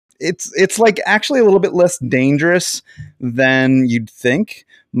it's like actually a little bit less dangerous than you'd think.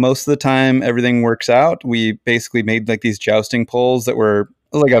 Most of the time, everything works out. We basically made like these jousting poles that were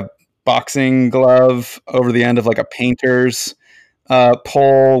like a boxing glove over the end of like a painter's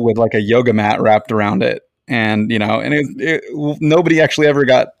pole with like a yoga mat wrapped around it, and nobody actually ever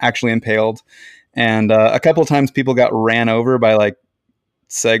got actually impaled. And a couple of times people got ran over by like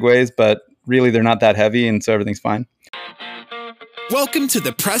segways, but really they're not that heavy, and so everything's fine. Welcome to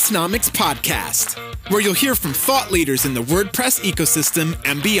the Pressnomics Podcast, where you'll hear from thought leaders in the WordPress ecosystem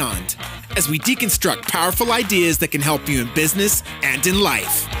and beyond, as we deconstruct powerful ideas that can help you in business and in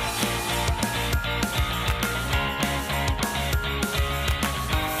life.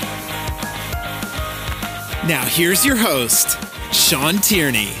 Now here's your host, Sean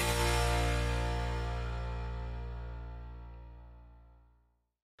Tierney.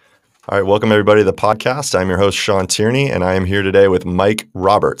 All right, welcome everybody to the podcast. I'm your host, Sean Tierney, and I am here today with Mike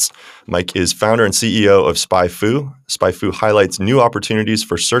Roberts. Mike is founder and CEO of SpyFu. SpyFu highlights new opportunities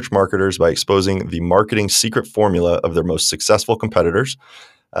for search marketers by exposing the marketing secret formula of their most successful competitors.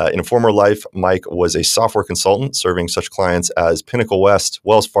 In a former life, Mike was a software consultant serving such clients as Pinnacle West,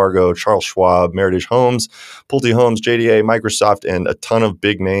 Wells Fargo, Charles Schwab, Meritage Homes, Pulte Homes, JDA, Microsoft, and a ton of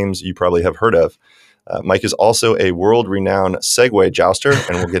big names you probably have heard of. Mike is also a world-renowned Segway jouster,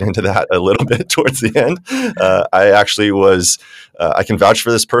 and we'll get into that a little bit towards the end. I can vouch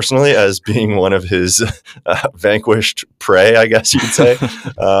for this personally as being one of his vanquished prey, I guess you could say.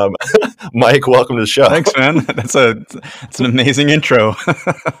 Mike, welcome to the show. Thanks, man. That's an amazing intro.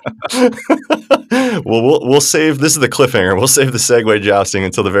 Well, we'll save, this is the cliffhanger. We'll save the Segway jousting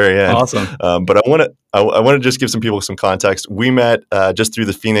until the very end. Awesome. But I want to just give some people some context. We met just through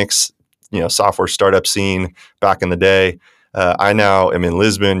the Phoenix software startup scene back in the day. I now am in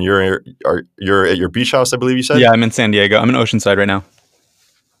Lisbon. You're at your beach house, I believe you said? Yeah, I'm in San Diego. I'm in Oceanside right now.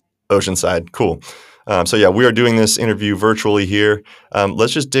 Oceanside, cool. We are doing this interview virtually here.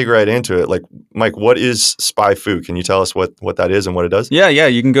 Let's just dig right into it. Like, Mike, what is SpyFu? Can you tell us what that is and what it does? Yeah.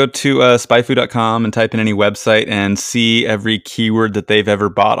 You can go to spyfu.com and type in any website and see every keyword that they've ever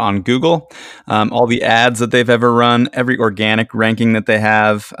bought on Google, all the ads that they've ever run, every organic ranking that they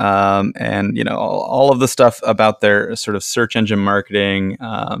have, and all of the stuff about their sort of search engine marketing.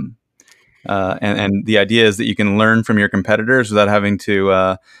 And the idea is that you can learn from your competitors without having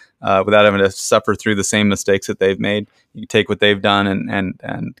to suffer through the same mistakes that they've made. You take what they've done and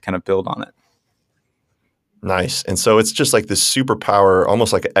kind of build on it. Nice. And so it's just like this superpower,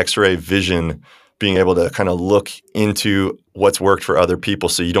 almost like an X-ray vision, being able to kind of look into what's worked for other people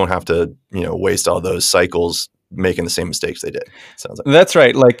so you don't have to, waste all those cycles making the same mistakes they did. Sounds like. That's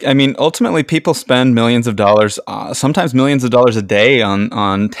right. Ultimately people spend millions of dollars, sometimes millions of dollars a day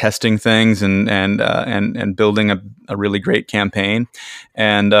on testing things and building a really great campaign.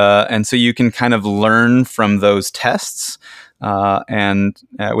 And so you can kind of learn from those tests,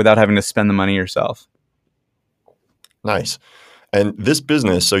 without having to spend the money yourself. Nice. And this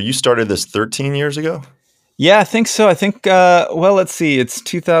business, so you started this 13 years ago? Yeah, I think so. I think, let's see, it's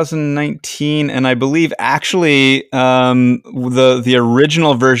 2019, and I believe actually the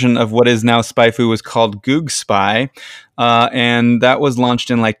original version of what is now SpyFu was called GoogSpy, and that was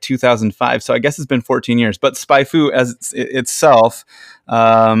launched in like 2005. So I guess it's been 14 years. But SpyFu as itself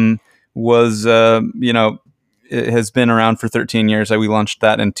it has been around for 13 years. We launched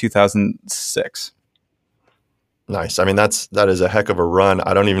that in 2006. Nice. I mean, that is a heck of a run.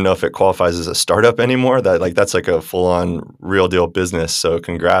 I don't even know if it qualifies as a startup anymore. That's like a full-on real deal business. So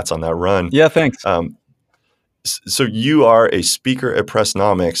congrats on that run. Yeah, thanks. So you are a speaker at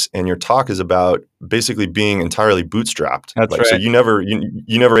Pressnomics, and your talk is about basically being entirely bootstrapped. That's right. So you never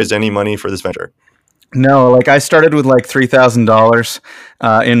raised any money for this venture. No, I started with like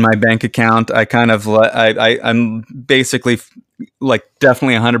 $3,000 in my bank account. I'm basically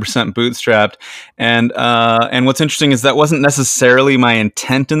definitely 100% bootstrapped. And what's interesting is that wasn't necessarily my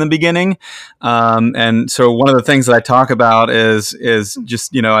intent in the beginning. And so one of the things that I talk about is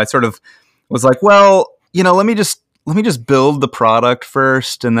just, I sort of was like, well, let me just build the product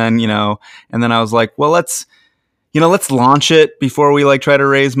first. And then I was like, well, let's launch it before we try to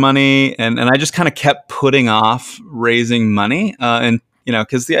raise money. And I just kind of kept putting off raising money.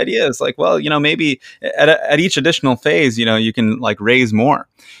 Because the idea is maybe at each additional phase, you can raise more.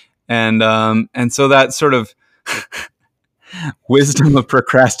 And so that sort of wisdom of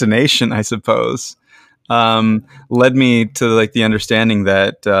procrastination, I suppose, led me to the understanding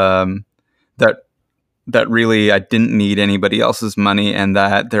that really I didn't need anybody else's money, and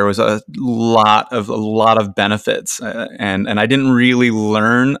that there was a lot of benefits, and I didn't really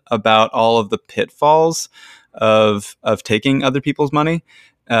learn about all of the pitfalls of taking other people's money.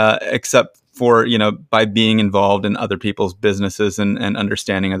 except for, by being involved in other people's businesses and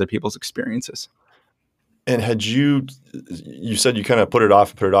understanding other people's experiences. And you said you kind of put it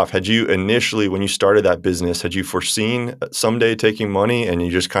off. Had you initially, when you started that business, had you foreseen someday taking money and you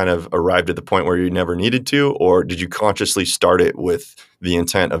just kind of arrived at the point where you never needed to, or did you consciously start it with the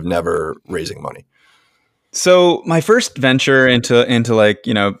intent of never raising money? So my first venture into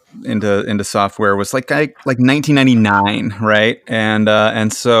software was like 1999, right?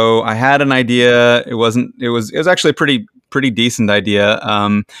 And so I had an idea. It was actually a pretty decent idea.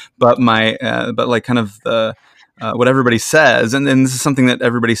 But like kind of the what everybody says, and then this is something that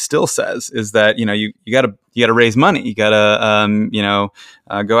everybody still says, is that you gotta raise money. You gotta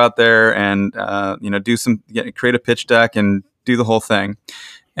go out there and create a pitch deck and do the whole thing.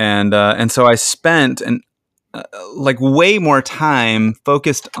 And so I spent like way more time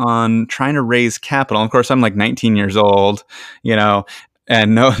focused on trying to raise capital. Of course, I'm like 19 years old,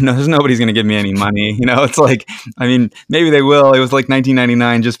 and nobody's going to give me any money. It's like, I mean, maybe they will. It was like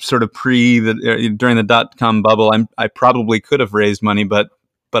 1999, just sort of during the .com bubble. I probably could have raised money, but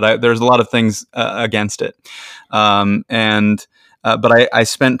there's a lot of things against it. But I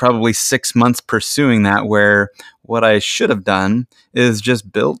spent probably 6 months pursuing that, where what I should have done is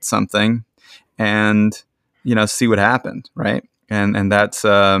just built something and see what happened, right? And that's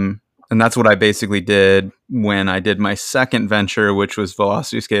what I basically did when I did my second venture, which was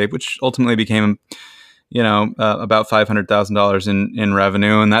VelocityScape, which ultimately became about $500,000 in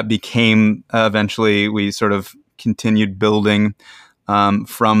revenue, and that became eventually we sort of continued building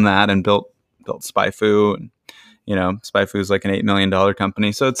from that and built SpyFu, and SpyFu is like an $8 million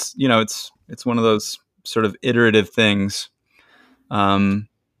company, so it's one of those sort of iterative things,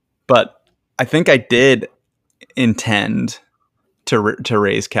 but I think I did intend to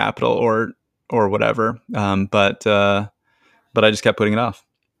raise capital or whatever, but I just kept putting it off.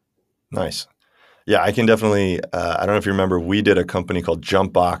 Nice. Yeah, I can definitely. I don't know if you remember, we did a company called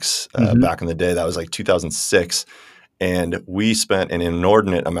Jumpbox back in the day. That was like 2006, and we spent an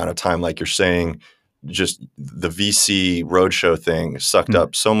inordinate amount of time, like you're saying. Just the VC roadshow thing sucked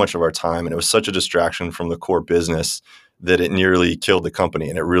up so much of our time, and it was such a distraction from the core business that it nearly killed the company.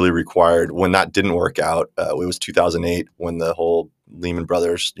 And it really required, when that didn't work out, it was 2008 when the whole Lehman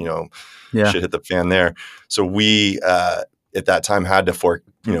Brothers, shit hit the fan there. So we, at that time, had to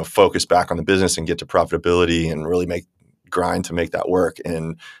focus back on the business and get to profitability and really grind to make that work.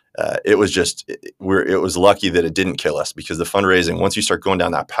 And it was it was lucky that it didn't kill us, because the fundraising, once you start going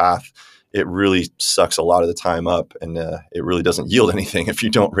down that path, it really sucks a lot of the time up, and it really doesn't yield anything if you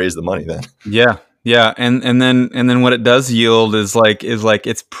don't raise the money then. Yeah. Yeah. And then what it does yield is like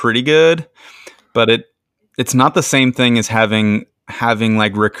it's pretty good, but it's not the same thing as having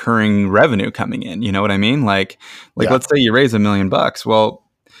like recurring revenue coming in. You know what I mean? Like let's say you raise $1 million. Well,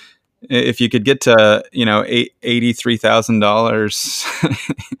 if you could get to,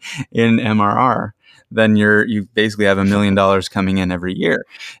 $83,000 in MRR, then you basically have $1 million coming in every year.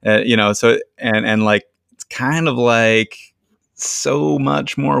 So and like it's kind of like so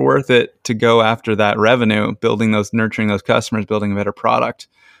much more worth it to go after that revenue, nurturing those customers, building a better product,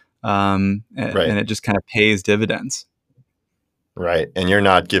 and it just kind of pays dividends. Right, and you're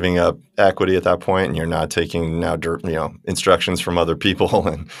not giving up equity at that point, and you're not taking instructions from other people,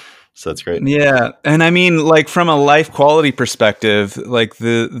 and so that's great. Yeah, and I mean, like from a life quality perspective, like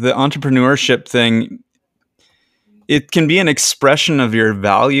the entrepreneurship thing, it can be an expression of your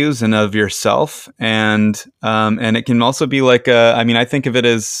values and of yourself, and it can also be like I think of it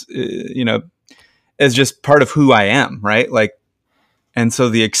as as just part of who I am, right? Like, and so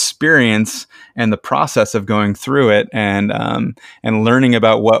the experience and the process of going through it and learning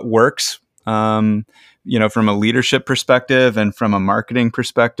about what works, from a leadership perspective and from a marketing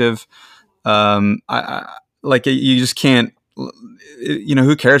perspective, I like you just can't.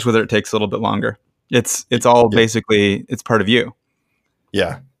 Who cares whether it takes a little bit longer? It's all basically, it's part of you.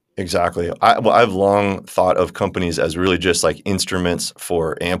 Yeah, exactly. I've long thought of companies as really just like instruments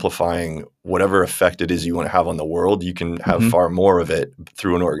for amplifying whatever effect it is you want to have on the world. You can have far more of it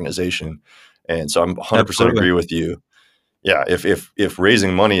through an organization. And so I'm 100% agree with you. Yeah, if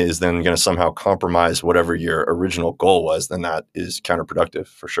raising money is then going to somehow compromise whatever your original goal was, then that is counterproductive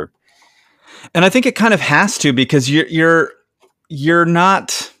for sure. And I think it kind of has to, because you're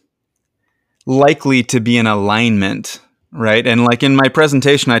not likely to be in alignment, right? And like in my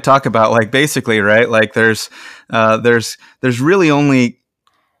presentation, I talk about like basically, right? Like there's really only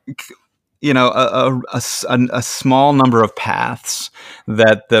a small number of paths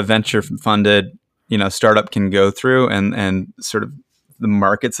that the venture funded startup can go through, and sort of the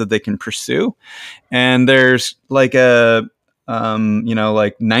markets that they can pursue. And there's like a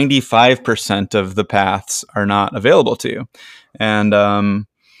like 95% of the paths are not available to you. And,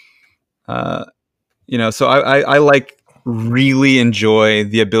 so I like really enjoy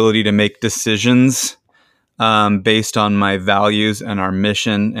the ability to make decisions based on my values and our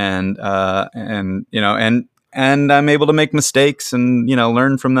mission, and I'm able to make mistakes and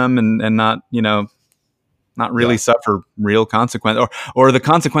learn from them, and not really suffer real consequence, or the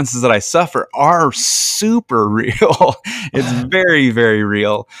consequences that I suffer are super real. It's very, very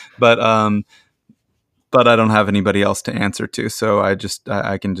real, but I don't have anybody else to answer to, so I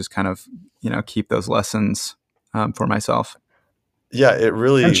can just kind of keep those lessons for myself. Yeah, it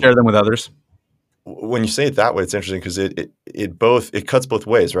really, and share them with others. When you say it that way, it's interesting because it cuts both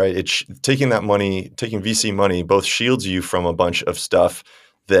ways, right? Taking that money, taking VC money, both shields you from a bunch of stuff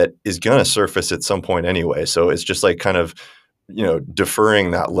that is going to surface at some point anyway. So it's just like kind of,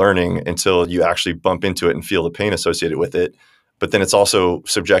 deferring that learning until you actually bump into it and feel the pain associated with it. But then it's also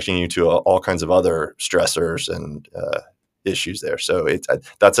subjecting you to all kinds of other stressors and issues there. So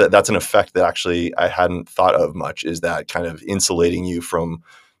that's an effect that actually I hadn't thought of much, is that kind of insulating you from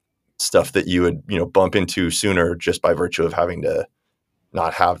stuff that you would, bump into sooner just by virtue of having to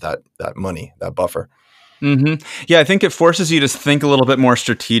not have that money, that buffer. Mm-hmm. Yeah, I think it forces you to think a little bit more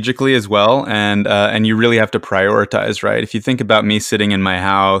strategically as well, and you really have to prioritize, right? If you think about me sitting in my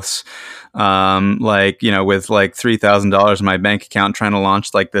house, with like $3,000 in my bank account, trying to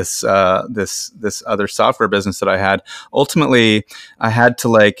launch like this other software business that I had. Ultimately,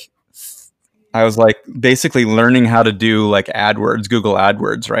 I was like basically learning how to do like AdWords, Google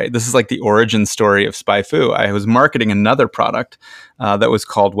AdWords, right? This is like the origin story of SpyFu. I was marketing another product that was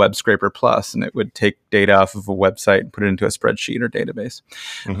called Web Scraper Plus, and it would take data off of a website and put it into a spreadsheet or database.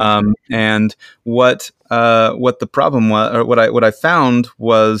 Mm-hmm. And what the problem was, or what I found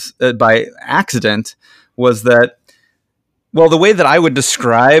was by accident, was that, well, the way that I would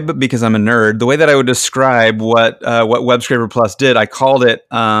describe, because I'm a nerd, the way that I would describe what Web Scraper Plus did, I called it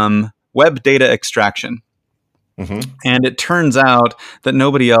web data extraction. Mm-hmm. And it turns out that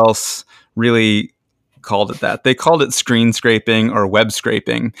nobody else really called it that. They called it screen scraping or web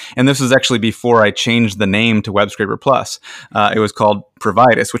scraping. And this was actually before I changed the name to Web Scraper Plus. It was called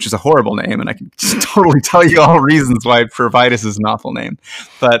Providus, which is a horrible name. And I can totally tell you all reasons why Providus is an awful name.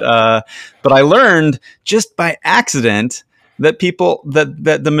 But I learned just by accident that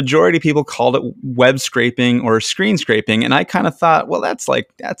the majority of people called it web scraping or screen scraping, and I kind of thought, well, that's like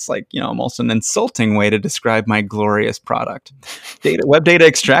almost an insulting way to describe my glorious product. Web data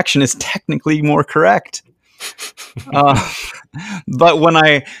extraction is technically more correct. But when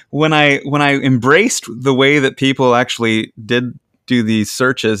I embraced the way that people actually did do these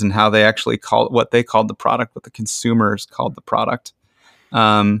searches and how they actually called what they called the product, what the consumers called the product,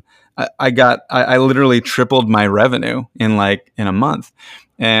 I literally tripled my revenue in a month.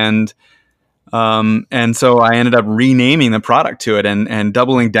 And so I ended up renaming the product to it and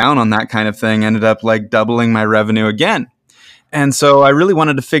doubling down on that kind of thing, ended up like doubling my revenue again. And so I really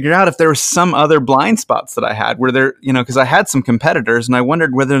wanted to figure out if there were some other blind spots that I had, where there, because I had some competitors and I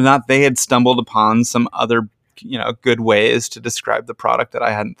wondered whether or not they had stumbled upon some other good ways to describe the product that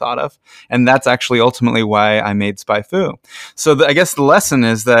I hadn't thought of. And that's actually ultimately why I made SpyFu. So I guess the lesson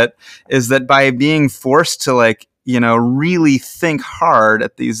is that by being forced to really think hard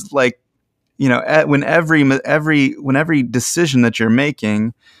at these, when every decision that you're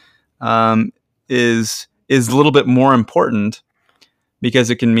making is a little bit more important,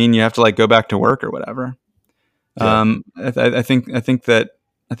 because it can mean you have to go back to work or whatever. Yeah. I think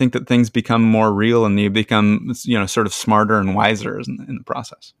that things become more real and you become, sort of smarter and wiser in the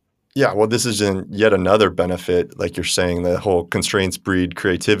process. Yeah. Well, this is yet another benefit. Like you're saying, the whole constraints breed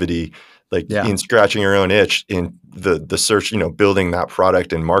creativity, in scratching your own itch in the search, building that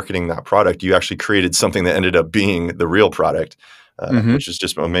product and marketing that product, you actually created something that ended up being the real product, which is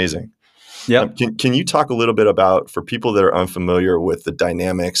just amazing. Yeah. Can you talk a little bit about, for people that are unfamiliar with the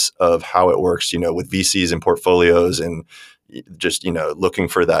dynamics of how it works, with VCs and portfolios and just, looking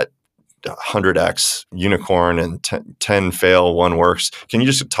for that 100x unicorn and 10 fail, one works. Can you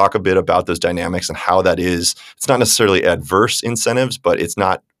just talk a bit about those dynamics and how that is? It's not necessarily adverse incentives, but it's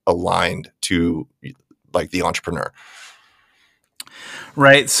not aligned to the entrepreneur.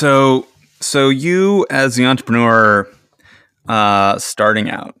 Right. So you, as the entrepreneur starting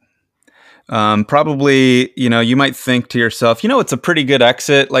out, probably, you might think to yourself, it's a pretty good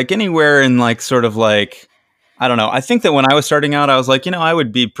exit, anywhere in I don't know. I think that when I was starting out, I was like, I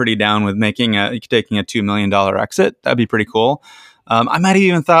would be pretty down with taking a $2 million exit. That'd be pretty cool. I might have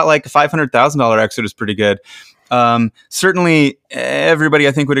even thought a $500,000 exit is pretty good. Certainly everybody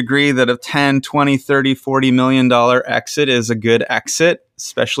I think would agree that a 10, 20, 30, $40 million exit is a good exit,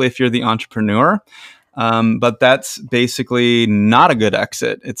 especially if you're the entrepreneur. But that's basically not a good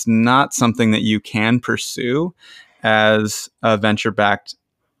exit. It's not something that you can pursue as a venture-backed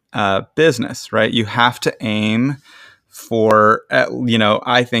business, right? You have to aim for,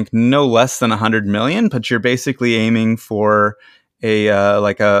 I think no less than 100 million, but you're basically aiming for a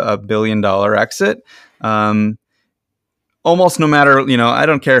 $1 billion exit. Almost no matter, I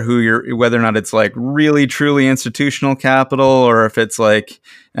don't care whether or not it's like really truly institutional capital, or if it's like,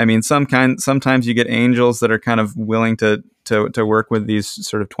 sometimes you get angels that are kind of willing to work with these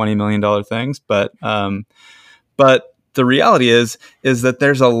sort of $20 million things. But the reality is that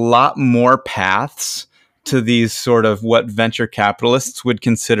there's a lot more paths to these sort of what venture capitalists would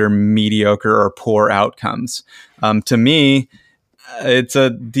consider mediocre or poor outcomes. To me, it's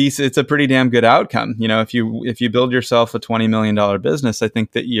a pretty damn good outcome. If you build yourself a $20 million business, I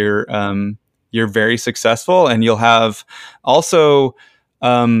think that you're very successful, and you'll have also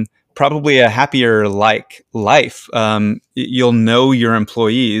probably a happier life. You'll know your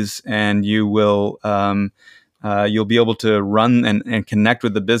employees, and you'll be able to run and connect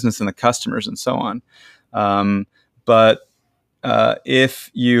with the business and the customers and so on. But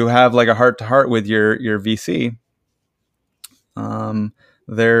if you have like a heart to heart with your VC,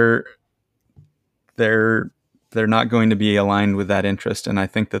 they're not going to be aligned with that interest. And I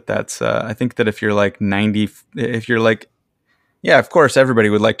think that's I think that if you're like 90, if you're like, yeah, of course everybody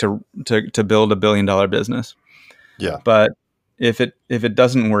would like to build $1 billion business. Yeah. But if it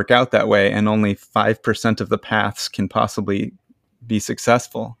doesn't work out that way, and only 5% of the paths can possibly be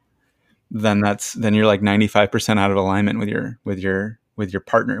successful, then you're like 95% out of alignment with your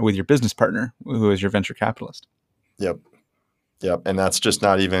partner, with your business partner, who is your venture capitalist. Yep. Yep. And that's just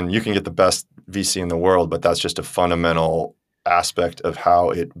not even, you can get the best VC in the world, but that's just a fundamental aspect of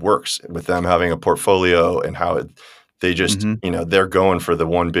how it works with them having a portfolio, and how they just, they're going for the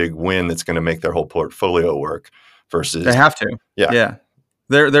one big win that's going to make their whole portfolio work versus. They have to. Yeah. Yeah.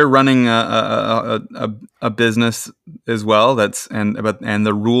 They're running a business as well. And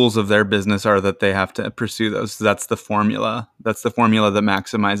the rules of their business are that they have to pursue those. That's the formula. That's the formula that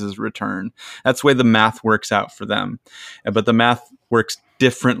maximizes return. That's the way the math works out for them. But the math works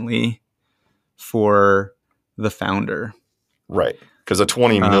differently for the founder. Right. Because a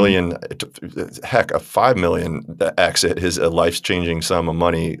 20 million, heck, a 5 million exit is a life-changing sum of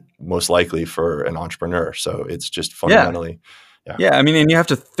money, most likely for an entrepreneur. So it's just fundamentally. Yeah. And you have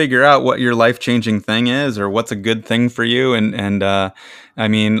to figure out what your life-changing thing is, or what's a good thing for you. And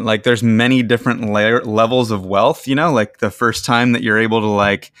like there's many different levels of wealth, like the first time that you're able to,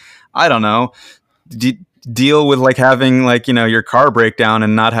 like, I don't know, deal with like having like, your car break down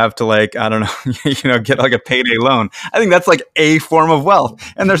and not have to, like, I don't know, get like a payday loan. I think that's like a form of wealth.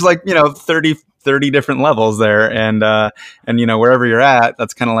 And there's like, 30 different levels there. And wherever you're at,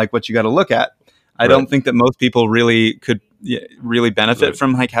 that's kind of like what you got to look at. I don't think that most people really could benefit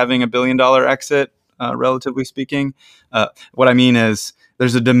from like having $1 billion exit, relatively speaking. What I mean is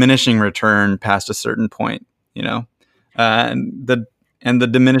there's a diminishing return past a certain point, and the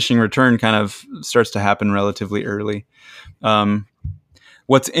diminishing return kind of starts to happen relatively early.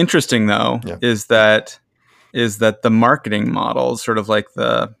 What's interesting though is that the marketing model, sort of like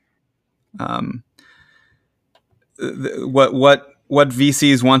what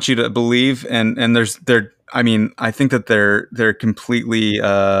VCs want you to believe, and I think that they're completely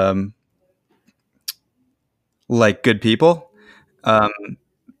like good people,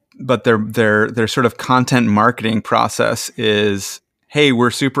 but their sort of content marketing process is, hey,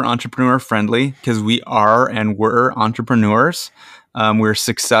 we're super entrepreneur friendly because we're entrepreneurs. We're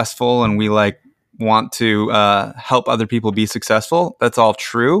successful, and we want to help other people be successful. That's all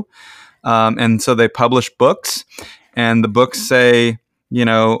true. And so they publish books, and the books say,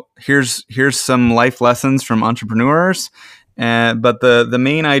 here's some life lessons from entrepreneurs. But the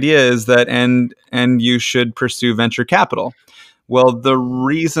main idea is that, and you should pursue venture capital. Well, the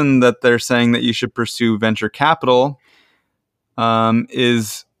reason that they're saying that you should pursue venture capital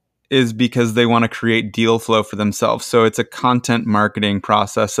is because they want to create deal flow for themselves. So it's a content marketing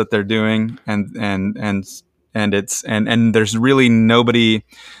process that they're doing, and there's really nobody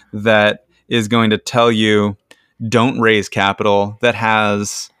that is going to tell you don't raise capital that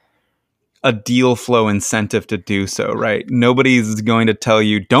has a deal flow incentive to do so, right? Nobody's going to tell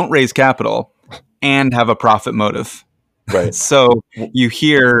you don't raise capital and have a profit motive. Right. So you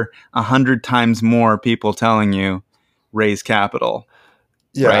hear 100 times more people telling you raise capital.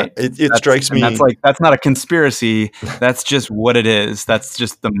 Yeah, right? It strikes me. That's not a conspiracy. That's just what it is. That's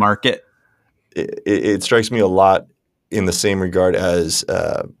just the market. it strikes me a lot in the same regard as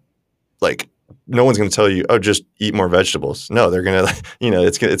like no one's going to tell you, oh, just eat more vegetables. No, they're going to,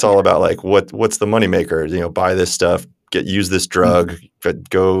 it's all about like what's the moneymaker? Buy this stuff, use this drug,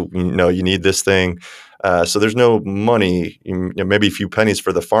 go, you need this thing. So there's no money, maybe a few pennies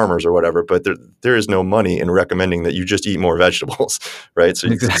for the farmers or whatever, but there is no money in recommending that you just eat more vegetables, right? So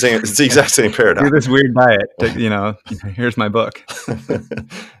Exactly. it's the exact same paradigm. Do this weird diet. Here's my book.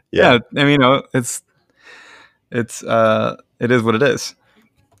 Yeah. I mean, it is what it is.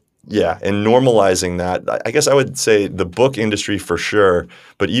 Yeah, and normalizing that, I guess I would say the book industry for sure,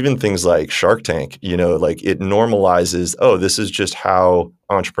 but even things like Shark Tank, like it normalizes, oh, this is just how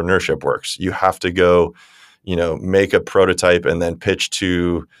entrepreneurship works. You have to go, make a prototype and then pitch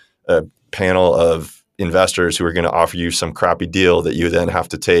to a panel of investors who are going to offer you some crappy deal that you then have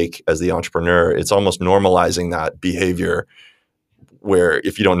to take as the entrepreneur. It's almost normalizing that behavior where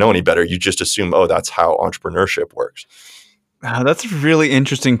if you don't know any better, you just assume, oh, that's how entrepreneurship works. That's a really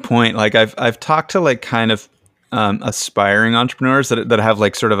interesting point. Like I've talked to like kind of aspiring entrepreneurs that have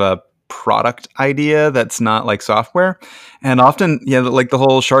like sort of a product idea that's not like software, and often like the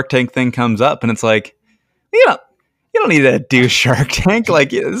whole Shark Tank thing comes up, and it's like you don't need to do Shark Tank.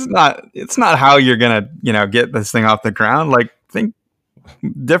 Like it's not how you're gonna get this thing off the ground. Like think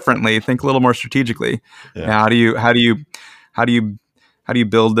differently, think a little more strategically. Yeah. How do you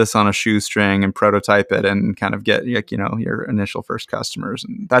build this on a shoestring and prototype it and kind of get your initial first customers?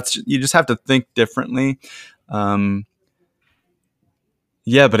 And you just have to think differently. But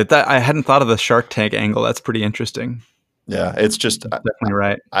I hadn't thought of the Shark Tank angle. That's pretty interesting. Yeah, it's just Definitely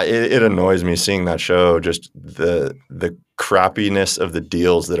right. It annoys me seeing that show, just the crappiness of the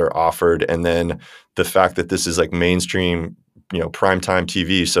deals that are offered, and then the fact that this is like mainstream, primetime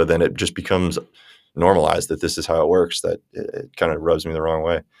TV. So then it just becomes normalized that this is how it works. That it kind of rubs me the wrong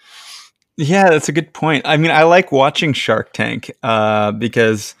way. Yeah, that's a good point. I mean, I like watching Shark Tank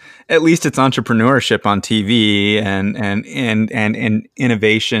because at least it's entrepreneurship on TV and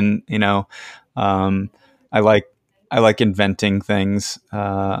innovation. I like inventing things.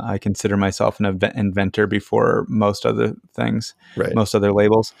 I consider myself an inventor before most other things, Right. most other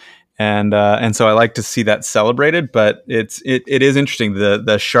labels. And so I like to see that celebrated. But it is interesting,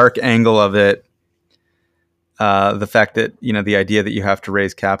 the shark angle of it. The fact that the idea that you have to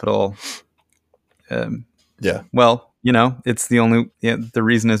raise capital. Yeah. Well, it's the only the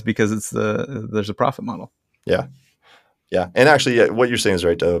reason is because there's a profit model. Yeah. Yeah. And actually, what you're saying is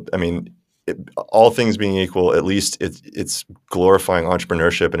right, though. I mean, all things being equal, at least it's glorifying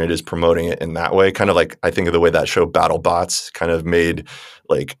entrepreneurship and it is promoting it in that way. Kind of like I think of the way that show BattleBots kind of made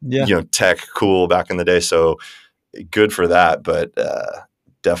like tech cool back in the day. So good for that, but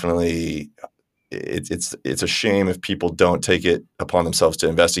definitely it's a shame if people don't take it upon themselves to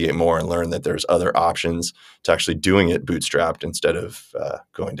investigate more and learn that there's other options to actually doing it bootstrapped instead of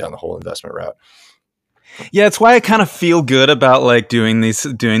going down the whole investment route. Yeah, it's why I kind of feel good about like doing this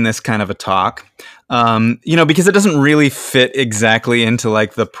kind of a talk, because it doesn't really fit exactly into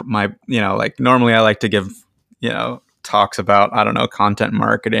like like normally I like to give talks about, I don't know, content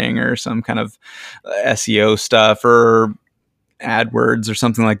marketing or some kind of SEO stuff or AdWords or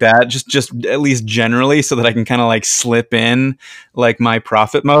something like that, just at least generally, so that I can kind of like slip in like my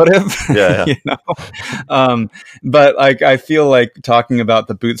profit motive. Yeah. But like I feel like talking about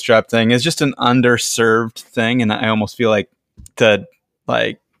the bootstrap thing is just an underserved thing, and I almost feel like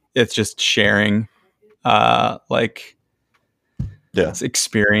it's just sharing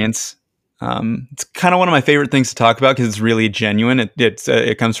experience. It's kind of one of my favorite things to talk about because it's really genuine.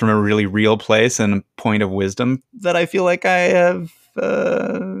 It comes from a really real place and a point of wisdom that I feel like I have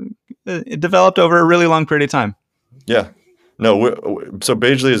developed over a really long period of time. Yeah. No, so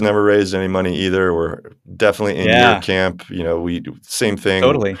Bagely has never raised any money either. We're definitely in your camp. We same thing.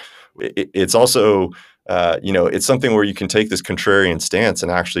 Totally. It's also, it's something where you can take this contrarian stance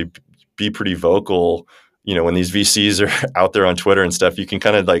and actually be pretty vocal. When these VCs are out there on Twitter and stuff, you can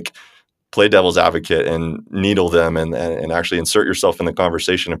kind of like play devil's advocate and needle them and actually insert yourself in the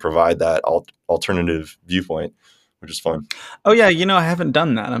conversation and provide that alternative viewpoint, which is fun. Oh yeah. I haven't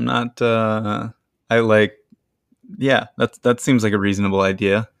done that. I'm not, that seems like a reasonable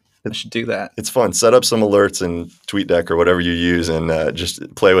idea. I should do that. It's fun. Set up some alerts in TweetDeck or whatever you use and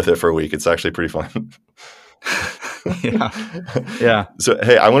just play with it for a week. It's actually pretty fun. Yeah. So,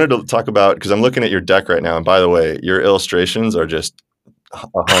 hey, I wanted to talk about, because I'm looking at your deck right now. And by the way, your illustrations are just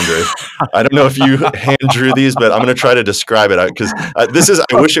 100. I don't know if you hand drew these, but I'm going to try to describe it because I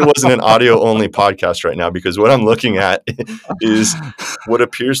wish it wasn't an audio only podcast right now, because what I'm looking at is what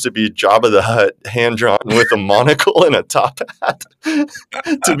appears to be Jabba the Hutt hand drawn with a monocle and a top hat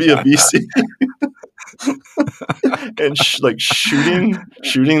to be a VC. And shooting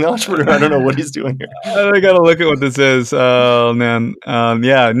the entrepreneur. I don't know what he's doing here. I gotta look at what this is. Oh man,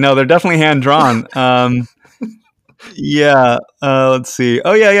 yeah, no, they're definitely hand drawn. Yeah, let's see.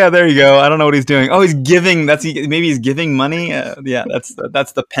 Oh yeah, there you go. I don't know what he's doing. Oh, he's giving. Maybe he's giving money. Yeah, that's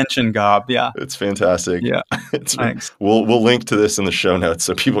the pension gob. Yeah, it's fantastic. Yeah, thanks. We'll link to this in the show notes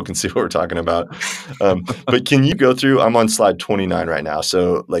so people can see what we're talking about. But can you go through? I'm on slide 29 right now.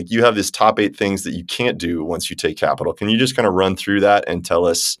 So like you have this top 8 things that you can't do once you take capital. Can you just kind of run through that and tell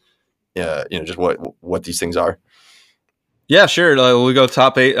us, just what these things are? Yeah, sure. We'll go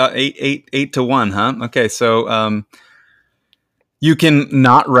top 8 to 1, huh? Okay, so you can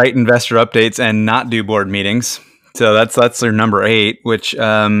not write investor updates and not do board meetings. So that's their number 8, which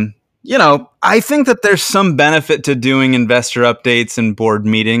I think that there's some benefit to doing investor updates and board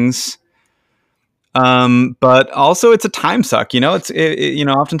meetings. But also it's a time suck.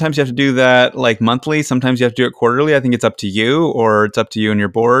 Oftentimes you have to do that like monthly. Sometimes you have to do it quarterly. I think it's up to you, or it's up to you and your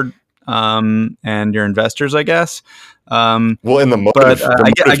board and your investors, I guess. And the motive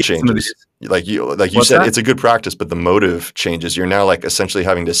changes. Like you said, it's a good practice, but the motive changes. You're now like essentially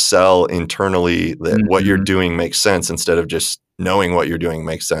having to sell internally that what you're doing makes sense, instead of just knowing what you're doing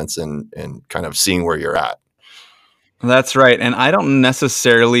makes sense and kind of seeing where you're at. That's right. And I don't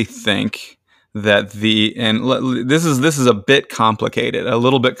necessarily think that this is a bit complicated, a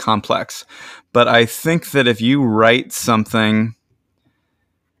little bit complex, but I think that if you write something,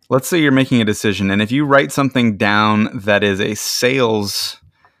 let's say you're making a decision, and if you write something down that is a sales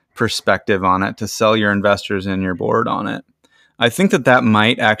perspective on it to sell your investors and your board on it, I think that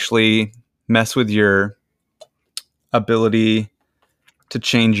might actually mess with your ability to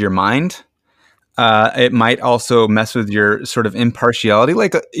change your mind. It might also mess with your sort of impartiality.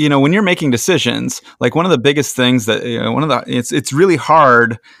 Like, when you're making decisions, like one of the biggest things that, it's really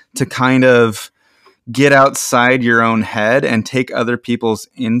hard to kind of get outside your own head and take other people's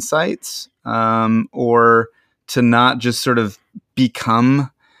insights, or to not just sort of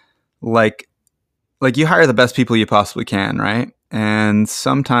become like you hire the best people you possibly can, right? And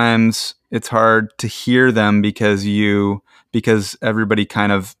sometimes it's hard to hear them because everybody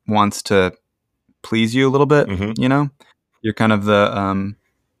kind of wants to please you a little bit. You're kind of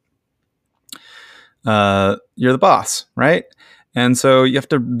you're the boss, right? And so you have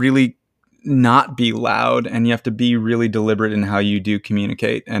to really not be loud, and you have to be really deliberate in how you do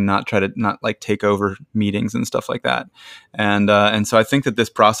communicate, and not take over meetings and stuff like that. And so I think that this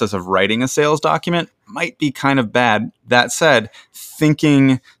process of writing a sales document might be kind of bad. That said,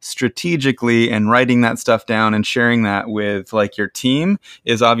 thinking strategically and writing that stuff down and sharing that with like your team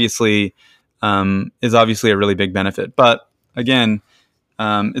is obviously a really big benefit. But again,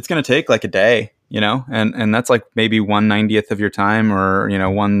 it's going to take like a day, and that's like maybe 1/90th of your time, or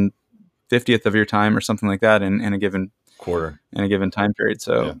 1/50th of your time, or something like that in a given quarter, in a given time period.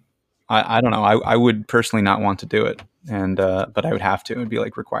 So yeah. I don't know. I would personally not want to do it, but I would have to. It would be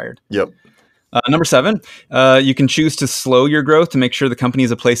like required. Yep. Number 7, you can choose to slow your growth to make sure the company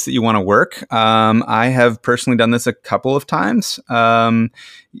is a place that you want to work. I have personally done this a couple of times, but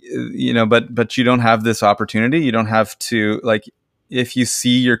you don't have this opportunity. You don't have to, like, if you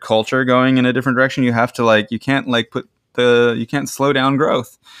see your culture going in a different direction, you have to you can't slow down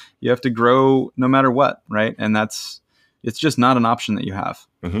growth. You have to grow no matter what, right? And it's just not an option that you have.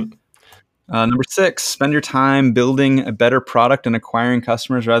 Mm-hmm. Number 6, spend your time building a better product and acquiring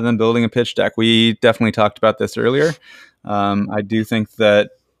customers rather than building a pitch deck. We definitely talked about this earlier. I do think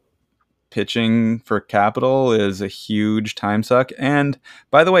that pitching for capital is a huge time suck. And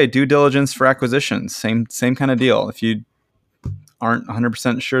by the way, due diligence for acquisitions, same kind of deal. If you aren't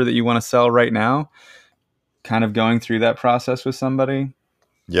 100% sure that you want to sell right now, kind of going through that process with somebody,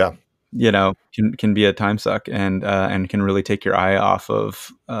 yeah, can be a time suck, and can really take your eye off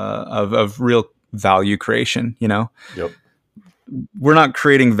of real value creation. Yep. We're not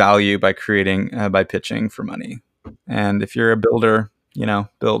creating value by pitching for money. And if you're a builder,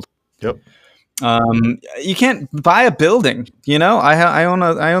 build. Yep. You can't buy a building. I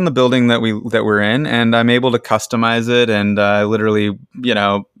own the building that we're in, and I'm able to customize it. And I literally,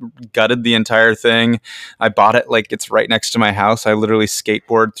 gutted the entire thing. I bought it like it's right next to my house. I literally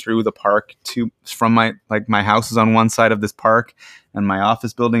skateboard through the park from my house is on one side of this park, and my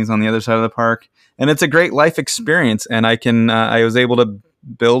office building is on the other side of the park. And it's a great life experience. And I was able to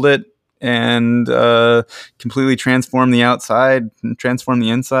build it and completely transform the outside and transform the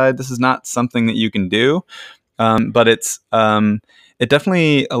inside. This is not something that you can do, but it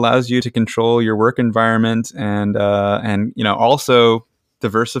definitely allows you to control your work environment and also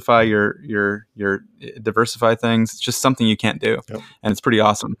diversify your diversify things. It's just something you can't do, and it's pretty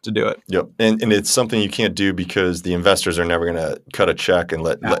awesome to do it. Yep, and it's something you can't do because the investors are never going to cut a check and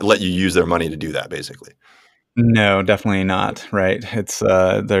let you use their money to do that, basically. No, definitely not. Right? It's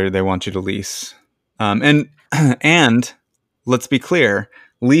they want you to lease, and and let's be clear,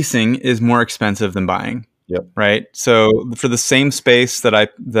 leasing is more expensive than buying. Yep. Right. So for the same space that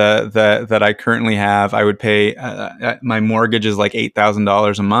I currently have, I would pay my mortgage is like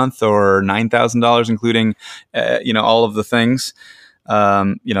 $8,000 a month or $9,000, including all of the things.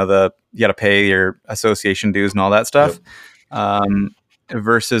 You got to pay your association dues and all that stuff. Yep.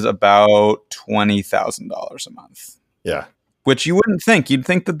 Versus about $20,000 a month. Yeah. Which you wouldn't think. You'd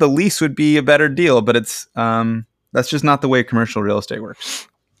think that the lease would be a better deal, but it's that's just not the way commercial real estate works.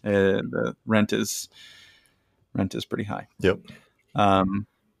 The rent is pretty high. Yep.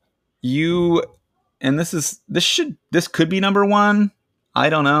 This could be number one. I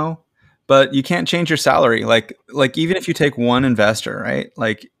don't know, but you can't change your salary. Like even if you take one investor, right?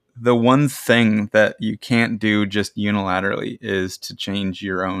 Like the one thing that you can't do just unilaterally is to change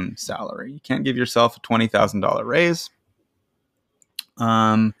your own salary. You can't give yourself a $20,000 raise.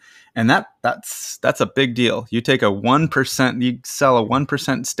 And that's a big deal. You take 1%, you sell a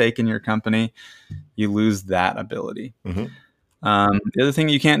 1% stake in your company, you lose that ability. Mm-hmm. The other thing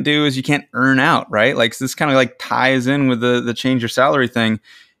you can't do is you can't earn out, right? Like this kind of like ties in with the change your salary thing.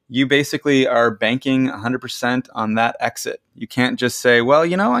 You basically are banking 100% on that exit. You can't just say, well,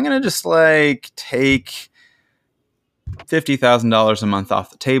 I'm going to just like take $50,000 a month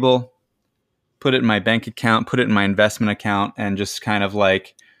off the table, put it in my bank account, put it in my investment account, and just kind of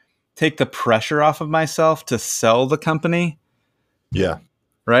like take the pressure off of myself to sell the company. Yeah.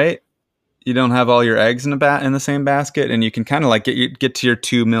 Right? You don't have all your eggs in the same basket, and you can kind of like get to your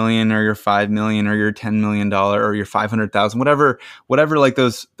 2 million or your 5 million or your $10 million or your 500,000, whatever like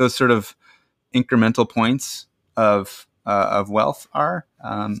those sort of incremental points of wealth are.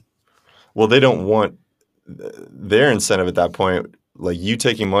 Well, they don't want their incentive at that point. Like you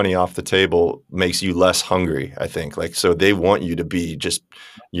taking money off the table makes you less hungry, I think. Like, so they want you to be just,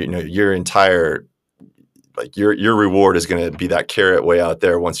 your entire, like your reward is going to be that carrot way out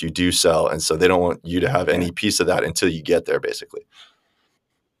there once you do sell. And so they don't want you to have any piece of that until you get there, basically.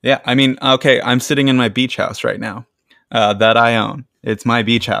 Yeah. I mean, okay, I'm sitting in my beach house right now that I own. It's my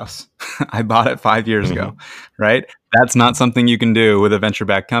beach house. I bought it 5 years ago, right? That's not something you can do with a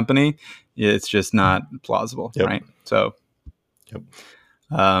venture-backed company. It's just not plausible, right? So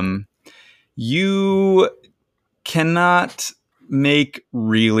you cannot make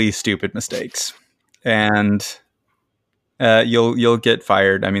really stupid mistakes, and you'll get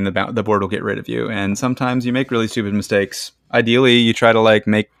fired. I mean, the board will get rid of you. And sometimes you make really stupid mistakes. Ideally, you try to like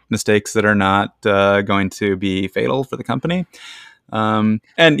make mistakes that are not going to be fatal for the company. And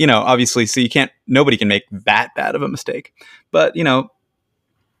obviously, so nobody can make that bad of a mistake. But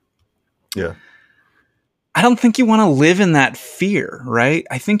I don't think you want to live in that fear, right?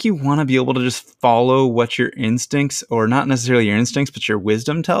 I think you want to be able to just follow what your instincts, or not necessarily your instincts, but your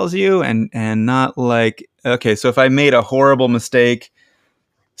wisdom tells you, and not like, okay, so if I made a horrible mistake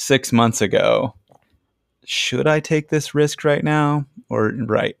 6 months ago, should I take this risk right now, or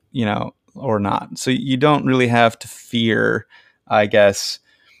not? So you don't really have to fear, I guess,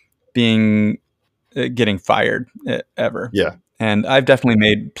 getting fired ever. Yeah. And I've definitely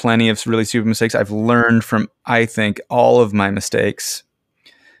made plenty of really stupid mistakes. I've learned from, I think, all of my mistakes.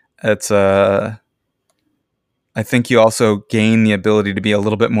 I think you also gain the ability to be a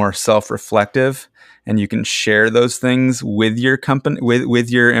little bit more self-reflective, and you can share those things with your company, with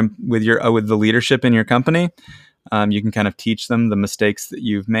the leadership in your company. You can kind of teach them the mistakes that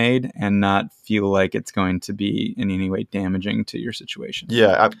you've made and not feel like it's going to be in any way damaging to your situation.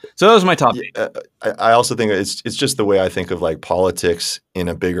 Yeah. So those are my top. I also think it's just the way I think of like politics in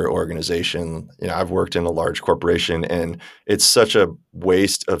a bigger organization. I've worked in a large corporation, and it's such a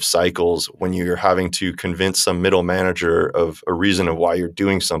waste of cycles when you're having to convince some middle manager of a reason of why you're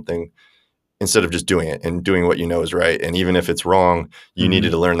doing something, instead of just doing it and doing what you know is right. And even if it's wrong, you needed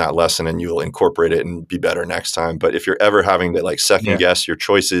to learn that lesson and you'll incorporate it and be better next time. But if you're ever having to like second guess your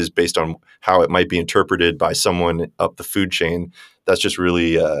choices based on how it might be interpreted by someone up the food chain, that's just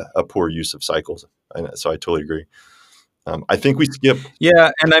really a poor use of cycles. And so I totally agree. I think we skip.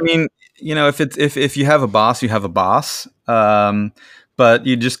 Yeah. And I mean, if you have a boss, you have a boss. But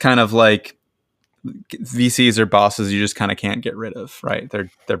you just kind of like VCs or bosses you just kind of can't get rid of, right?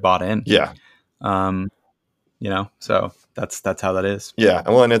 They're bought in. Yeah. So that's how that is. Yeah.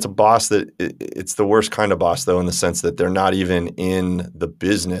 Well, and it's a boss that it's the worst kind of boss though, in the sense that they're not even in the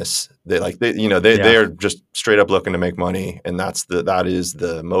business. They are just straight up looking to make money, and that is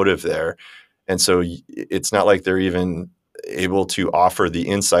the motive there. And so it's not like they're even able to offer the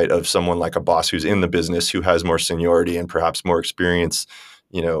insight of someone like a boss who's in the business, who has more seniority and perhaps more experience,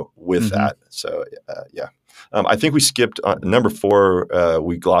 with that. So yeah. I think we skipped number 4.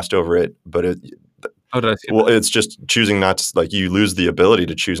 We glossed over it, but Did I see well, that? it's just choosing not to, like, you lose the ability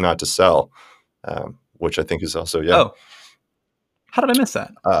to choose not to sell, which I think is also, yeah. Oh, how did I miss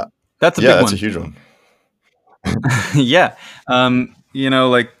that? Uh, That's a yeah, big that's a one. huge one. Yeah.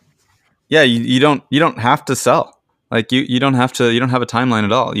 You don't have to sell. Like you don't have a timeline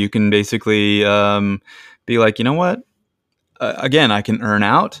at all. You can basically be like, you know what? Again, I can earn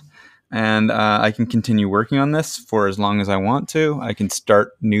out, and I can continue working on this for as long as I want to. I can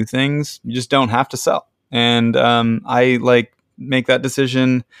start new things. You just don't have to sell. And I make that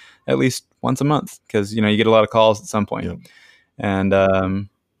decision at least once a month, because you get a lot of calls at some point. Yeah. And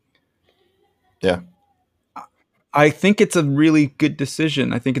Yeah. I think it's a really good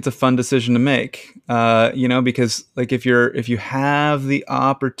decision. I think it's a fun decision to make. Because like if you have the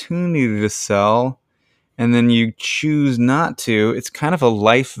opportunity to sell and then you choose not to, it's kind of a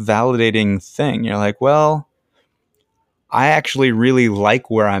life validating thing. You're like, well, I actually really like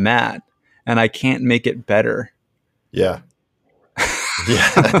where I'm at, and I can't make it better. Yeah.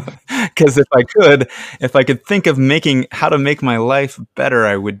 Yeah. Because if I could think of how to make my life better,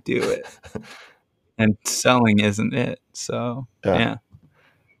 I would do it. And selling isn't it. So yeah.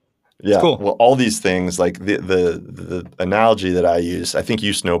 It's Yeah. cool. Well, all these things, like the analogy that I use, I think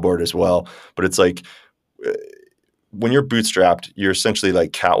you snowboard as well, but it's like, when you're bootstrapped, you're essentially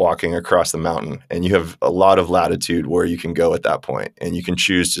like catwalking across the mountain, and you have a lot of latitude where you can go at that point, and you can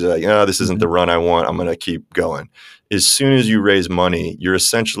choose to like, this isn't the run I want. I'm going to keep going. As soon as you raise money, you're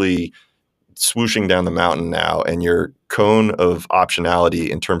essentially swooshing down the mountain now, and your cone of optionality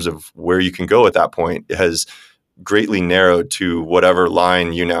in terms of where you can go at that point has greatly narrowed to whatever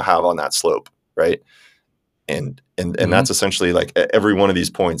line you now have on that slope, right? And that's essentially like every one of these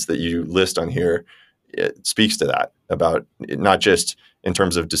points that you list on here. It speaks to that, about not just in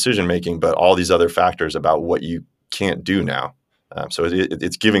terms of decision making, but all these other factors about what you can't do now. So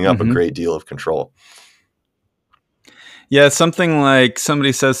it's giving up a great deal of control. Yeah, something like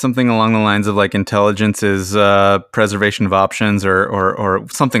somebody says something along the lines of like intelligence is preservation of options, or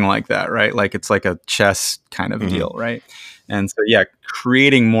something like that, right? Like it's like a chess kind of deal, right? And so yeah,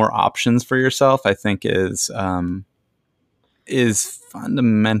 creating more options for yourself, I think, is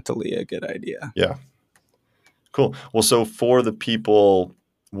fundamentally a good idea. Yeah. Cool. Well, so for the people,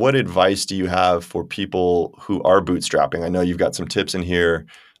 what advice do you have for people who are bootstrapping? I know you've got some tips in here.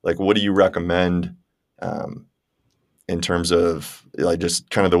 Like, what do you recommend in terms of like just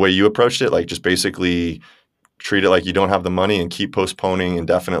kind of the way you approached it? Like, just basically treat it like you don't have the money and keep postponing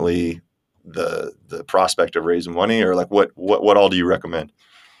indefinitely the prospect of raising money, or like what all do you recommend?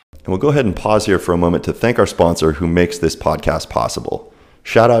 And we'll go ahead and pause here for a moment to thank our sponsor who makes this podcast possible.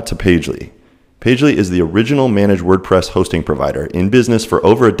 Shout out to Pagely. Pagely is the original managed WordPress hosting provider, in business for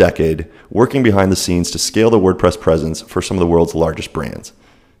over a decade, working behind the scenes to scale the WordPress presence for some of the world's largest brands.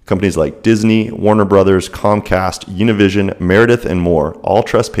 Companies like Disney, Warner Brothers, Comcast, Univision, Meredith, and more all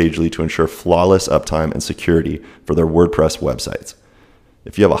trust Pagely to ensure flawless uptime and security for their WordPress websites.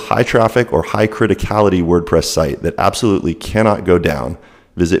 If you have a high traffic or high criticality WordPress site that absolutely cannot go down,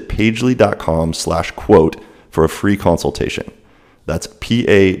 visit pagely.com/quote for a free consultation. That's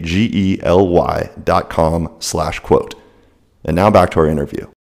pagely.com/quote. And now back to our interview.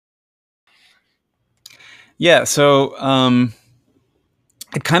 Yeah, so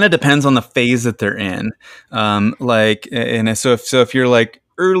it kind of depends on the phase that they're in. So if you're like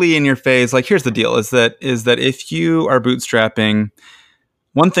early in your phase, like here's the deal: is that if you are bootstrapping,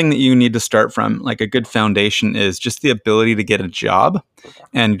 one thing that you need to start from, like a good foundation, is just the ability to get a job,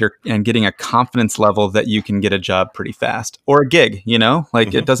 and getting a confidence level that you can get a job pretty fast, or a gig.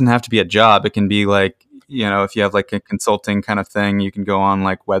 It doesn't have to be a job. It can be like, if you have like a consulting kind of thing, you can go on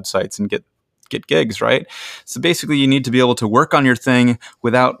like websites and get gigs, right? So basically, you need to be able to work on your thing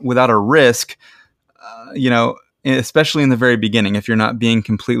without a risk, especially in the very beginning, if you're not being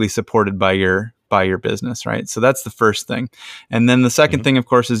completely supported by your business, right? So that's the first thing. And then the second thing, of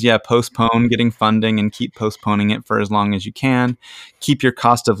course, is postpone getting funding and keep postponing it for as long as you can. Keep your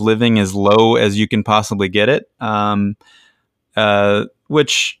cost of living as low as you can possibly get it,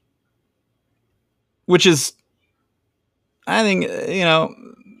 which is, I think,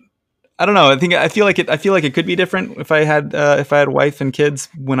 I don't know. I feel like it could be different if I had wife and kids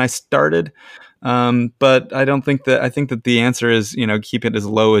when I started. But I don't think that. I think that the answer is, keep it as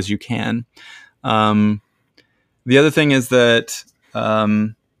low as you can. Um, the other thing is that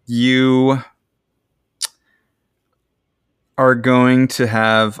you are going to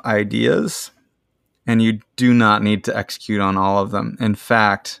have ideas, and you do not need to execute on all of them. In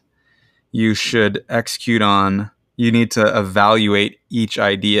fact, you should you need to evaluate each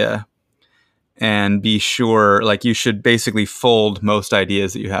idea and be sure, like, you should basically fold most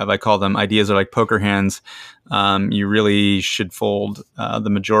ideas that you have. I call them ideas are like poker hands. You really should fold the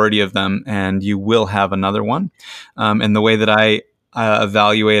majority of them, and you will have another one. And the way that I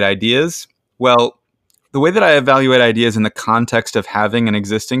evaluate ideas, well, the way that I evaluate ideas in the context of having an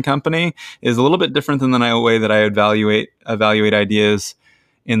existing company is a little bit different than the way that I evaluate ideas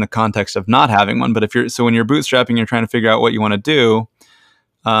in the context of not having one. But when you're bootstrapping, you're trying to figure out what you want to do.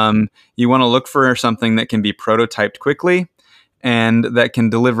 You want to look for something that can be prototyped quickly and that can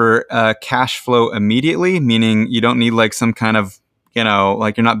deliver cash flow immediately, meaning you don't need like some kind of,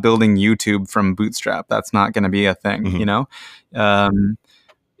 like you're not building YouTube from Bootstrap. That's not going to be a thing,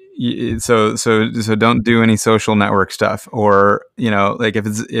 So don't do any social network stuff, or like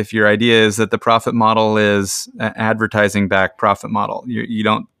if your idea is that the profit model is an advertising backed profit model, you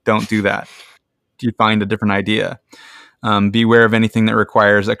don't do that. You find a different idea. Beware of anything that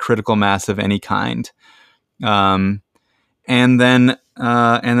requires a critical mass of any kind, and then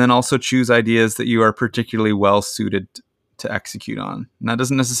also choose ideas that you are particularly well suited to execute on. And that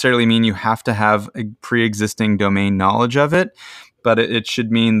doesn't necessarily mean you have to have a pre-existing domain knowledge of it, but it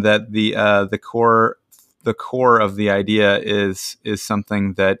should mean that the core of the idea is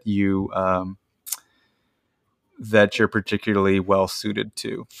something that you're particularly well suited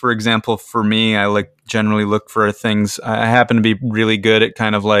to. For example, for me, I generally look for things. I happen to be really good at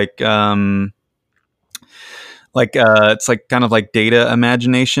kind of it's like kind of like data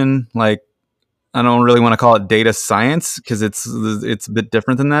imagination. Like, I don't really want to call it data science because it's a bit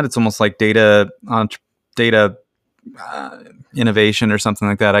different than that. It's almost like data innovation or something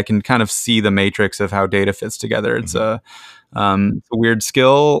like that. I can kind of see the matrix of how data fits together. It's a weird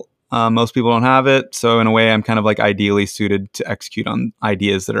skill. Most people don't have it. So in a way, I'm kind of like ideally suited to execute on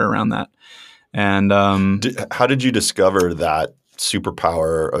ideas that are around that. And how did you discover that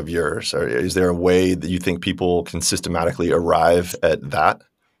superpower of yours? Or is there a way that you think people can systematically arrive at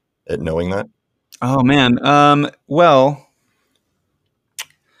knowing that? Oh man. I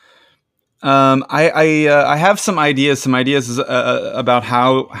have some ideas about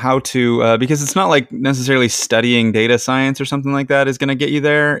how to because it's not like necessarily studying data science or something like that is going to get you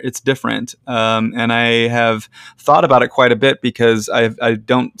there. It's different, and I have thought about it quite a bit because I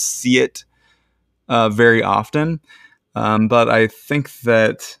don't see it very often, but I think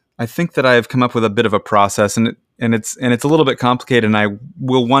that I've come up with a bit of a process, and it's a little bit complicated, and I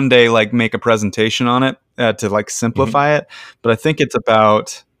will one day like make a presentation on it to like simplify it. But I think it's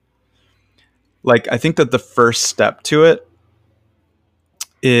about, like, I think that the first step to it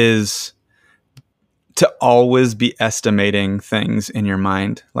is to always be estimating things in your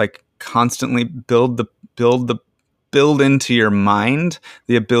mind, like constantly build into your mind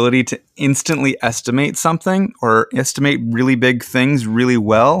the ability to instantly estimate something or estimate really big things really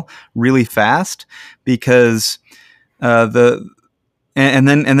well, really fast, because and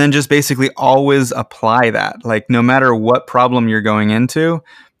then just basically always apply that. Like, no matter what problem you're going into,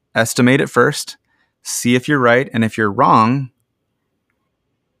 estimate it first, see if you're right, and if you're wrong,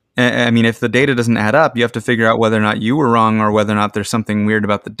 I mean, if the data doesn't add up, you have to figure out whether or not you were wrong or whether or not there's something weird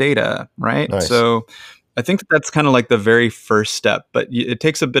about the data, right? Nice. So I think that's kind of like the very first step, but it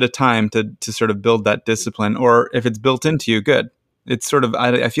takes a bit of time to sort of build that discipline, or if it's built into you, good. It's sort of,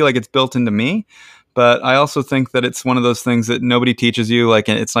 I feel like it's built into me, but I also think that it's one of those things that nobody teaches you. Like,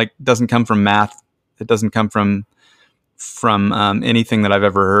 it's like, doesn't come from math. It doesn't come from anything that I've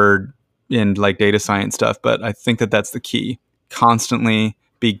ever heard in like data science stuff, but I think that that's the key. Constantly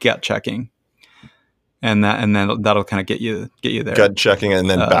be gut checking, and then that'll kind of get you there. Gut checking and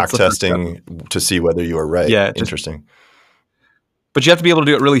then back testing to see whether you are right. Yeah, interesting. But you have to be able to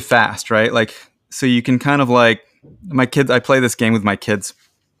do it really fast, right? Like, so you can kind of like, my kids, I play this game with my kids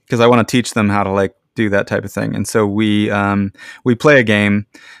because I want to teach them how to like do that type of thing. And so we play a game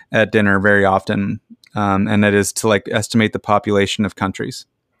at dinner very often, and that is to like estimate the population of countries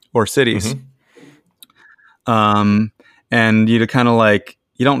or cities. And you to kind of like,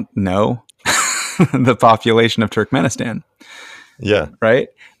 you don't know the population of Turkmenistan. Yeah. Right.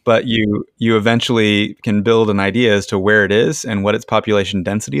 But you eventually can build an idea as to where it is and what its population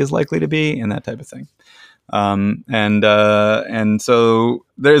density is likely to be and that type of thing. And so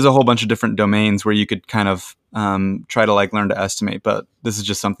there's a whole bunch of different domains where you could kind of try to like learn to estimate, but this is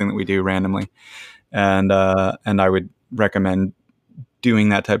just something that we do randomly. And I would recommend doing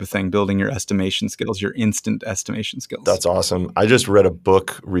that type of thing, building your estimation skills, your instant estimation skills. That's awesome. I just read a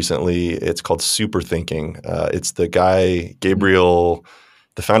book recently. It's called Super Thinking. It's the guy, Gabriel,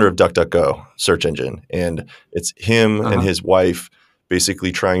 the founder of DuckDuckGo search engine. And it's him and his wife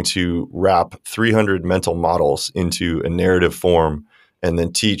basically trying to wrap 300 mental models into a narrative form and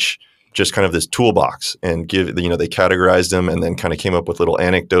then teach just kind of this toolbox and give, they categorized them and then kind of came up with little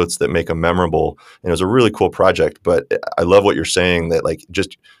anecdotes that make them memorable. And it was a really cool project. But I love what you're saying, that like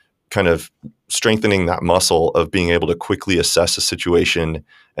just kind of strengthening that muscle of being able to quickly assess a situation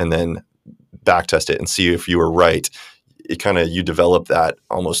and then backtest it and see if you were right. It kind of, you develop that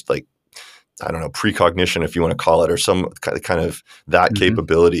almost like, I don't know, precognition, if you want to call it, or some kind of that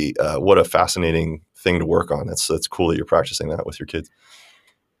capability. What a fascinating thing to work on. That's cool that you're practicing that with your kids.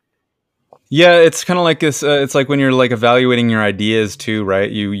 Yeah, it's kind of like this. It's like when you're like evaluating your ideas too, right?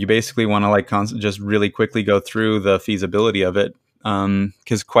 You basically want to like just really quickly go through the feasibility of it.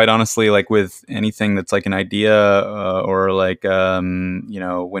 Because quite honestly, like with anything that's like an idea, or like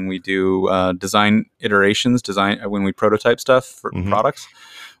when we do design iterations, when we prototype stuff for products,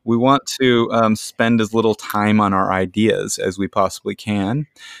 we want to spend as little time on our ideas as we possibly can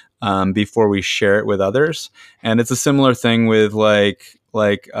before we share it with others. And it's a similar thing with like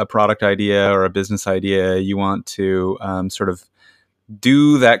a product idea or a business idea. You want to sort of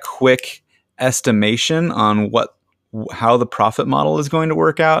do that quick estimation on how the profit model is going to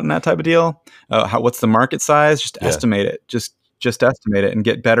work out and that type of deal. What's the market size? Just estimate it. Just estimate it and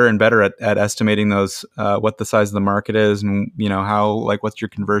get better and better at estimating those, what the size of the market is, and how, like, what's your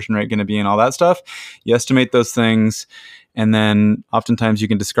conversion rate going to be and all that stuff. You estimate those things, and then oftentimes you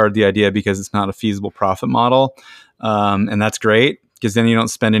can discard the idea because it's not a feasible profit model. And that's great, because then you don't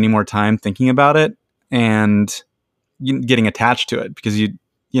spend any more time thinking about it and getting attached to it, because you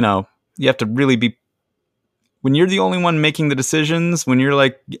have to really be, when you're the only one making the decisions, when you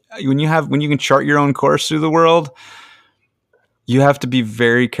can chart your own course through the world, you have to be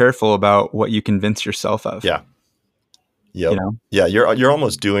very careful about what you convince yourself of. Yeah. Yep. Yeah. You're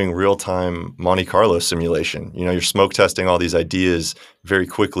almost doing real-time Monte Carlo simulation. You're smoke testing all these ideas very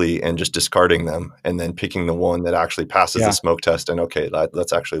quickly and just discarding them, and then picking the one that actually passes the smoke test. And okay,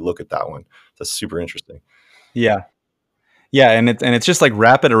 let's actually look at that one. That's super interesting. Yeah. Yeah, and it's just like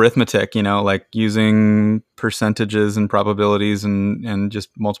rapid arithmetic, like using percentages and probabilities and just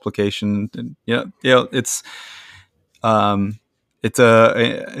multiplication. And, it's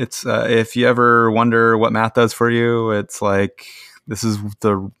if you ever wonder what math does for you, it's like, this is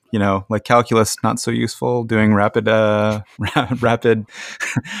the, like calculus, not so useful. Doing rapid smoke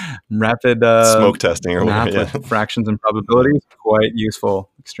testing or math with fractions and probabilities, quite useful,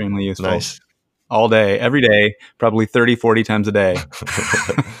 extremely useful. Nice. All day, every day, probably 30, 40 times a day,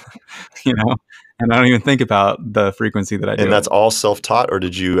 and I don't even think about the frequency that I do. And that's all self-taught, or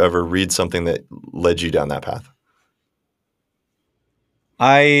did you ever read something that led you down that path?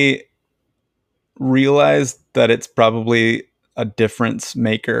 I realized that it's probably a difference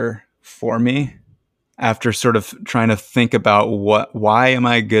maker for me after sort of trying to think about why am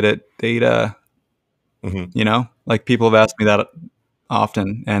I good at data? Like, people have asked me that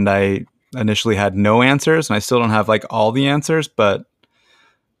often, and I initially had no answers, and I still don't have like all the answers, but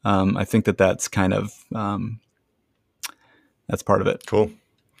I think that's kind of that's part of it. Cool.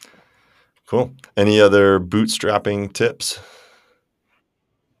 Any other bootstrapping tips?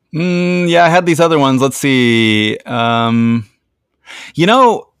 Yeah, I had these other ones. Let's see. One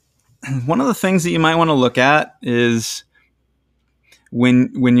of the things that you might want to look at is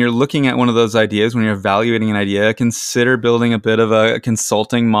when you're looking at one of those ideas, when you're evaluating an idea, consider building a bit of a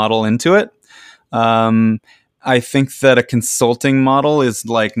consulting model into it. I think that a consulting model is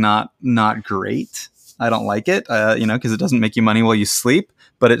like not great. I don't like it, because it doesn't make you money while you sleep.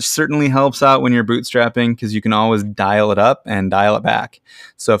 But it certainly helps out when you're bootstrapping, because you can always dial it up and dial it back.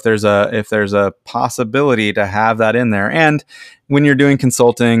 So if there's a possibility to have that in there, and when you're doing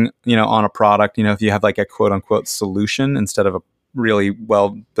consulting, on a product, if you have like a quote unquote solution instead of a really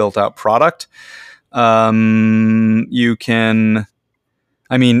well built out product, you can.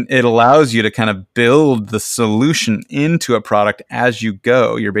 It allows you to kind of build the solution into a product as you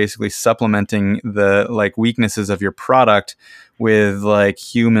go. You're basically supplementing the like weaknesses of your product with like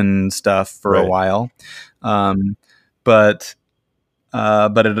human stuff for a while. But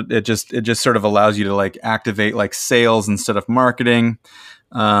it just sort of allows you to like activate like sales instead of marketing,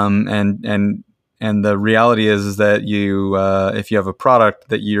 and And the reality is that you, if you have a product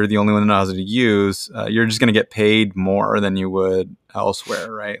that you're the only one that knows how to use, you're just going to get paid more than you would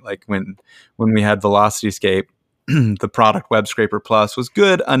elsewhere, right? Like when we had VelocityScape, the product Web Scraper Plus was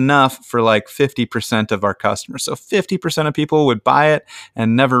good enough for like 50% of our customers. So 50% of people would buy it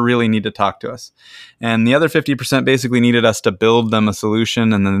and never really need to talk to us. And the other 50% basically needed us to build them a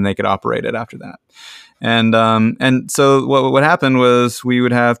solution, and then they could operate it after that. And so what happened was we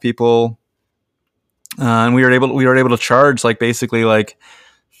would have people, and we were able to charge like basically like,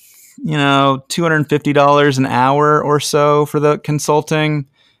 $250 an hour or so for the consulting.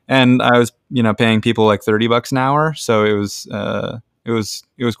 And I was, paying people like $30 an hour. So it was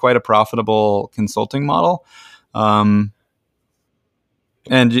quite a profitable consulting model. And,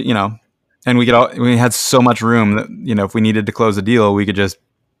 and we had so much room that, if we needed to close a deal, we could just,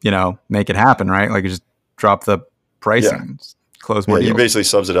 make it happen, right? Like just drop the pricing, close more deals. You basically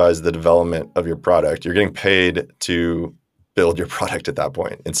subsidize the development of your product. You're getting paid to build your product at that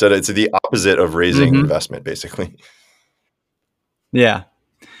point. Instead, it's the opposite of raising investment, basically. Yeah.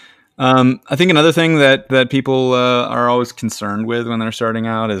 I think another thing that people are always concerned with when they're starting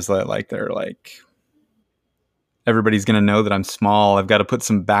out is that they're like, everybody's going to know that I'm small. I've got to put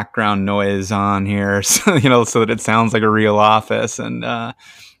some background noise on here, so that it sounds like a real office. And I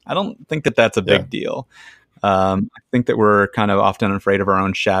don't think that that's a big deal. I think that we're kind of often afraid of our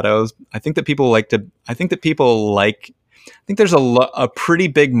own shadows. I think there's a pretty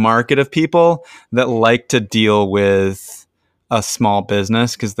big market of people that like to deal with a small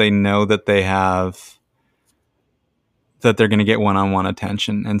business because they know that they're going to get one-on-one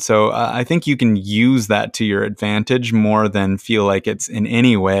attention. And so I think you can use that to your advantage more than feel like it's in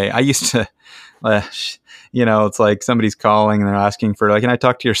any way. I used to, it's like somebody's calling and they're asking for can I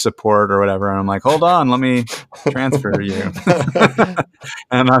talk to your support or whatever? And I'm like, hold on, let me transfer you.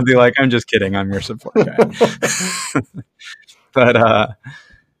 And I'd be like, I'm just kidding. I'm your support guy. But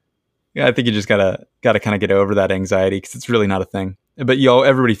yeah, I think you just gotta kind of get over that anxiety because it's really not a thing. But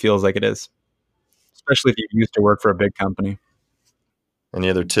everybody feels like it is, especially if you used to work for a big company. Any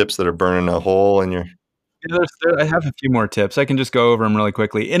other tips that are burning a hole in your? I have a few more tips. I can just go over them really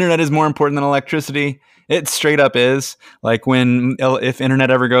quickly. Internet is more important than electricity. It straight up is. Like if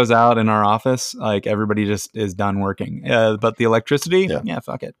internet ever goes out in our office, like everybody just is done working. But the electricity,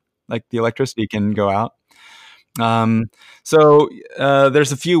 fuck it. Like the electricity can go out. So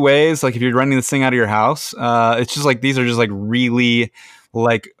there's a few ways, like if you're running this thing out of your house, it's just like, these are just like really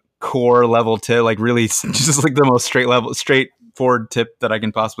like core level tip, like really just like the most straightforward tip that I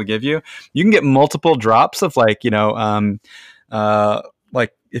can possibly give you. You can get multiple drops of like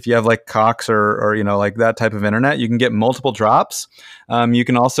if you have like Cox or like that type of internet, you can get multiple drops. You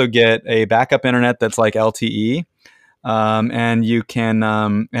can also get a backup internet that's like LTE. And you can,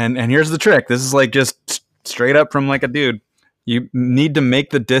 and here's the trick. This is like just straight up from like a dude. You need to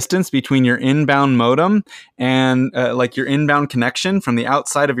make the distance between your inbound modem and like your inbound connection from the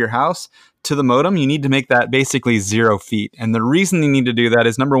outside of your house to the modem. You need to make that basically 0 feet. And the reason you need to do that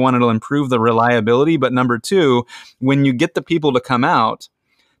is, number one, it'll improve the reliability. But number two, when you get the people to come out,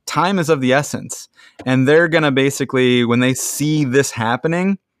 time is of the essence. And they're going to basically, when they see this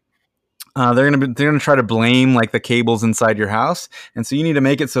happening, they're gonna try to blame like the cables inside your house, and so you need to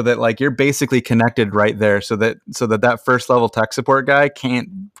make it so that like you're basically connected right there, so that first level tech support guy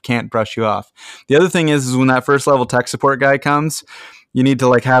can't brush you off. The other thing is when that first level tech support guy comes, you need to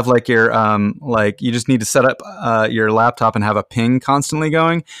like have like your you just need to set up your laptop and have a ping constantly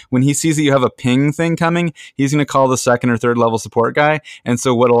going. When he sees that you have a ping thing coming, he's gonna call the second or third level support guy, and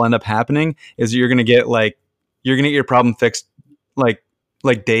so what'll end up happening is you're gonna get your problem fixed like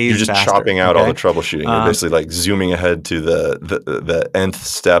days. You're just faster, chopping out all the troubleshooting. You're basically like zooming ahead to the nth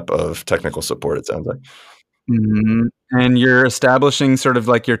step of technical support, it sounds like. Mm-hmm. And you're establishing sort of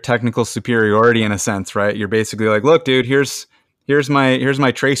like your technical superiority in a sense, right? You're basically like, look, dude, here's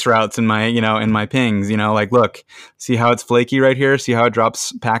my trace routes and my, in my pings, like, look, see how it's flaky right here? See how it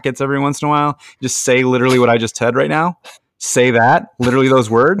drops packets every once in a while? Just say literally what I just said right now. Say that, literally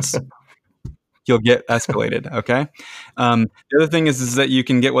those words. You'll get escalated. Okay. The other thing is that you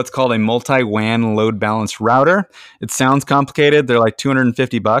can get what's called a multi-WAN load balance router. It sounds complicated. They're like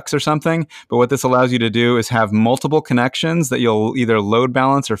 $250 or something. But what this allows you to do is have multiple connections that you'll either load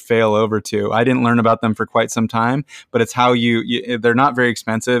balance or fail over to. I didn't learn about them for quite some time, but it's how they're not very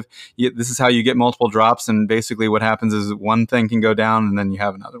expensive. This is how you get multiple drops. And basically what happens is one thing can go down and then you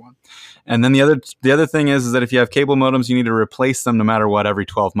have another one. And then the other thing is that if you have cable modems, you need to replace them no matter what every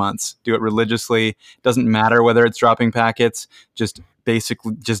 12 months. Do it religiously. It doesn't matter whether it's dropping packets. Just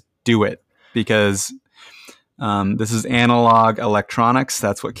basically just do it, because This is analog electronics.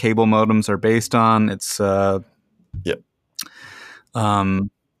 That's what cable modems are based on. It's Yep.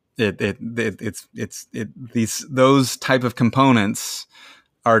 Those type of components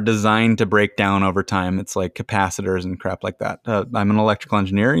are designed to break down over time. It's like capacitors and crap like that. I'm an electrical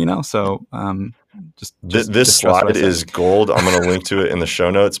engineer, so this slide is gold. I'm going to link to it in the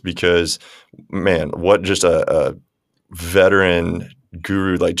show notes because, man, what just a veteran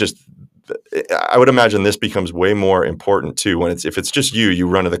guru, like just, I would imagine this becomes way more important too when if it's just you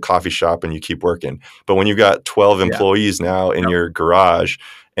run to the coffee shop and you keep working. But when you've got 12 employees now in your garage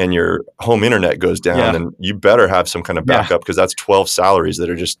and your home internet goes down, then you better have some kind of backup because that's 12 salaries that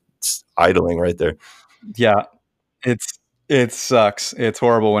are just idling right there. Yeah, it sucks. It's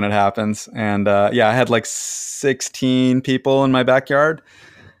horrible when it happens. And I had like 16 people in my backyard.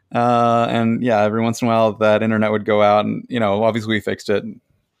 And every once in a while that internet would go out, and obviously we fixed it.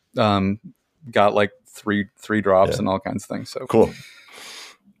 Got like three drops and all kinds of things. So cool.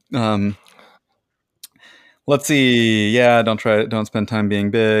 Let's see. Don't spend time being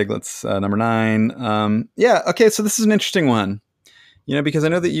big. Let's number 9. Okay. So this is an interesting one, because I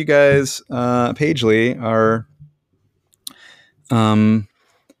know that you guys, Pagely, are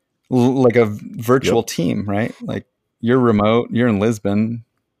like a virtual team, right? Like you're remote, you're in Lisbon,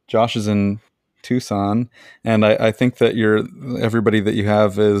 Josh is in Tucson, and I think that everybody that you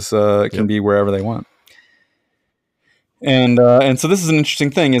have is can be wherever they want. And so this is an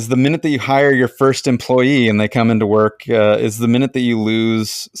interesting thing: is the minute that you hire your first employee and they come into work is the minute that you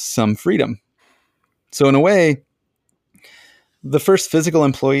lose some freedom. So in a way, the first physical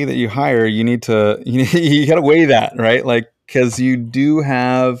employee that you hire, you got to weigh that, right? Like, because you do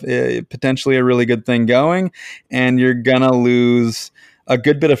have potentially a really good thing going, and you're gonna lose a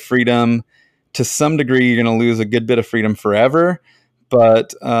good bit of freedom. To some degree, you're going to lose a good bit of freedom forever,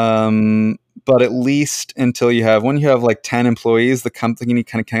 but at least until when you have like 10 employees, the company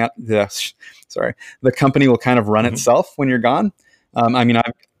the company will kind of run itself when you're gone. I'm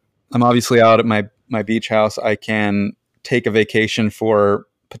obviously out at my beach house. I can take a vacation for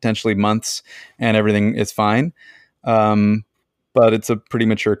potentially months, and everything is fine. But it's a pretty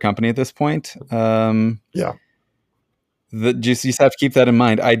mature company at this point. You just have to keep that in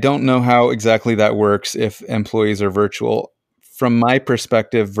mind. I don't know how exactly that works if employees are virtual. From my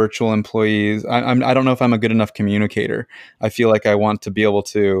perspective, virtual employees, I don't know if I'm a good enough communicator. I feel like I want to be able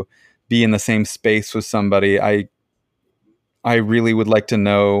to be in the same space with somebody. I really would like to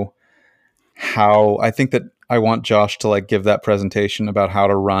know how. I think that I want Josh to like give that presentation about how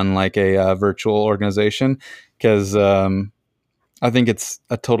to run like a virtual organization, because I think it's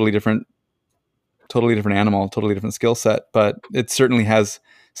a totally different animal, totally different skill set, but it certainly has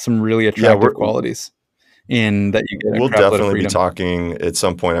some really attractive qualities in that you get. We'll definitely be talking at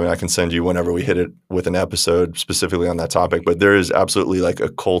some point. I mean, I can send you whenever we hit it with an episode specifically on that topic, but there is absolutely like a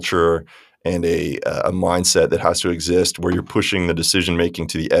culture and a mindset that has to exist where you're pushing the decision-making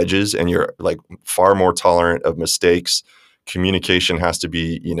to the edges and you're like far more tolerant of mistakes. Communication has to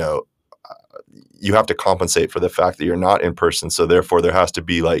be, you have to compensate for the fact that you're not in person. So therefore there has to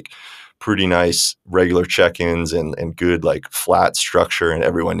be like pretty nice regular check-ins and good like flat structure, and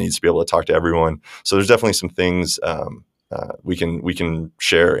everyone needs to be able to talk to everyone. So there's definitely some things we can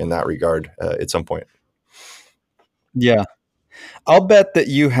share in that regard at some point. Yeah, I'll bet that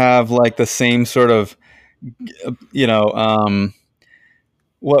you have like the same sort of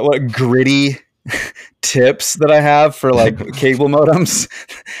what gritty tips that I have for like cable modems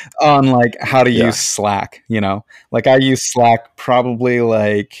on like how to use Slack. Like I use Slack probably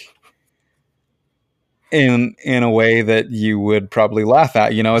like in a way that you would probably laugh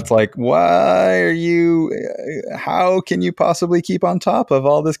at. It's like, how can you possibly keep on top of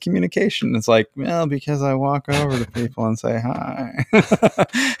all this communication? It's like, well, because I walk over to people and say hi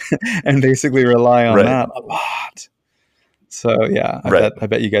and basically rely on that a lot. So I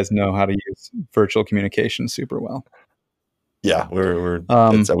bet you guys know how to use virtual communication super well. Yeah, we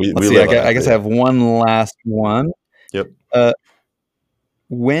I guess I have one last one. Yep.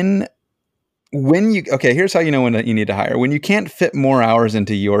 Here's how you know when you need to hire. When you can't fit more hours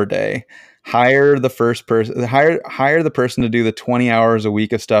into your day, hire the first person. Hire the person to do the 20 hours a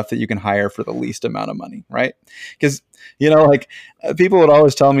week of stuff that you can hire for the least amount of money, right? Because people would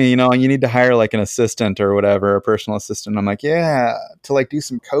always tell me, you need to hire like an assistant or whatever, a personal assistant. I'm like, to like do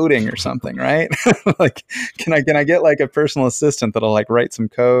some coding or something, right? Like, can I get like a personal assistant that'll like write some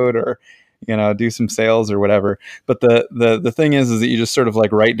code or do some sales or whatever. But the thing is that you just sort of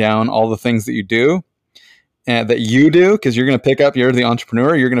like write down all the things that you do and because you're the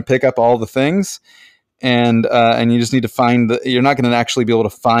entrepreneur, you're going to pick up all the things. and you just need to find you're not going to actually be able to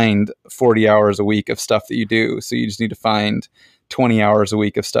find 40 hours a week of stuff that you do. So you just need to find 20 hours a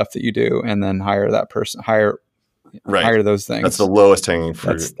week of stuff that you do, and then hire that person, hire those things. That's the lowest hanging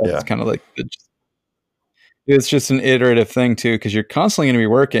fruit. That's kind of like it's just an iterative thing too, because you're constantly going to be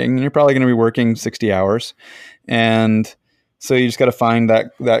working, and you're probably going to be working 60 hours. And so you just got to find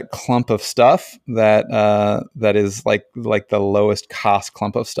that clump of stuff that is like the lowest cost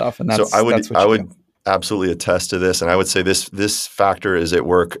clump of stuff. And that's, so I would absolutely attest to this. And I would say this factor is at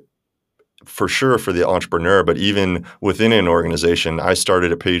work for sure for the entrepreneur, but even within an organization. I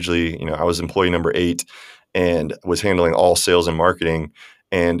started at Pagely, I was employee number 8 and was handling all sales and marketing.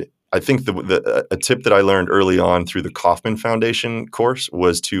 And I think a tip that I learned early on through the Kauffman Foundation course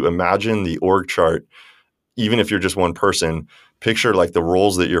was to imagine the org chart. Even if you're just one person, picture like the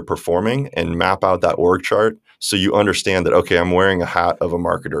roles that you're performing and map out that org chart so you understand that, okay, I'm wearing a hat of a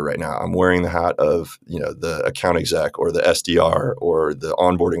marketer right now. I'm wearing the hat of, the account exec or the SDR or the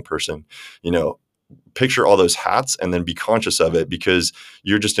onboarding person. Picture all those hats and then be conscious of it, because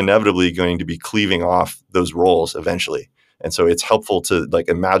you're just inevitably going to be cleaving off those roles eventually. And so it's helpful to like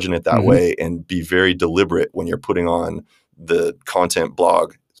imagine it that way and be very deliberate when you're putting on the content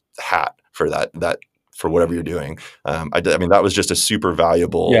blog hat for that for whatever you're doing. I mean, that was just a super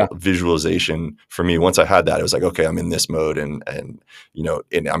valuable visualization for me. Once I had that, it was like, okay, I'm in this mode, and I'm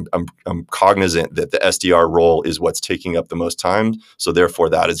cognizant that the SDR role is what's taking up the most time. So therefore,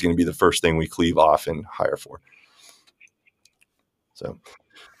 that is going to be the first thing we cleave off and hire for. So.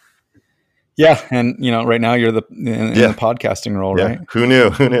 Yeah, and right now you're in the podcasting role, right? Who knew?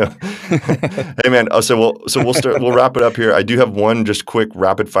 Hey man, we'll wrap it up here. I do have one just quick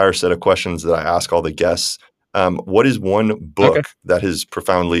rapid fire set of questions that I ask all the guests. What is one book that has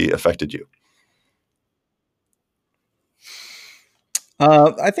profoundly affected you?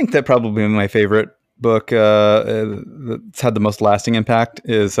 I think that probably my favorite book that's had the most lasting impact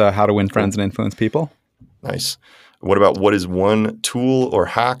is How to Win Friends and Influence People. Nice. What is one tool or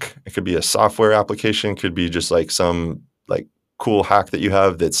hack? It could be a software application, could be just like some like cool hack that you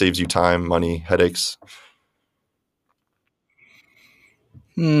have that saves you time, money, headaches.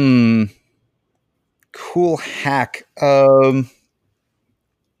 Cool hack. Don't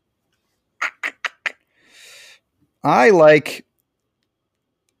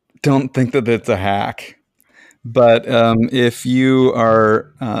think that it's a hack. But if you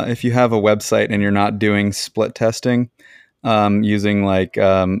have a website and you're not doing split testing, using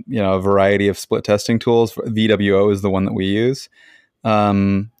a variety of split testing tools, VWO is the one that we use,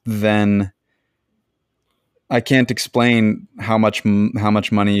 then I can't explain how much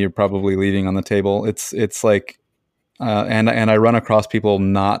money you're probably leaving on the table. It's like, and I run across people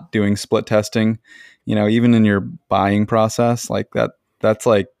not doing split testing, even in your buying process, like that's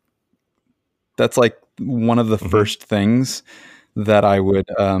like one of the first things that I would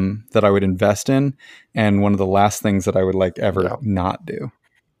invest in, and one of the last things that I would ever not do.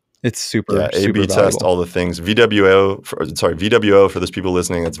 It's super A/B test valuable. all the things. VWO for those people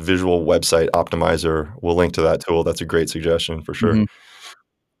listening. That's Visual Website Optimizer. We'll link to that tool. That's a great suggestion for sure.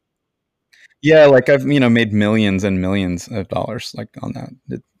 Yeah, I've made millions and millions of dollars on that.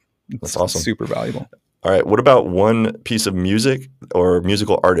 That's awesome. Super valuable. All right. What about one piece of music or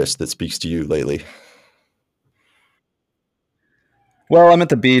musical artist that speaks to you lately? Well, I'm at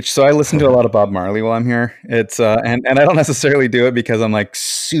the beach, so I listen to a lot of Bob Marley while I'm here. It's and I don't necessarily do it because I'm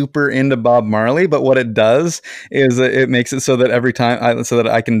super into Bob Marley, but what it does is it makes it so that every time so that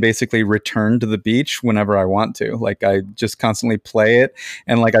I can basically return to the beach whenever I want to. I just constantly play it,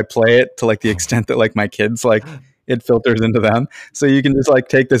 and I play it to the extent that my kids it filters into them. So you can just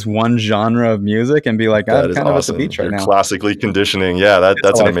take this one genre of music and be I'm kind of at the beach right now. Classically conditioning. Yeah,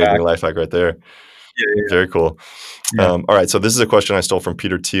 that's an amazing life hack right there. Yeah. Very cool. Yeah. All right. So this is a question I stole from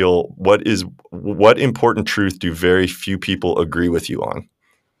Peter Thiel. What important truth do very few people agree with you on?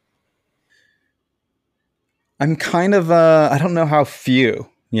 I'm kind of I don't know how few,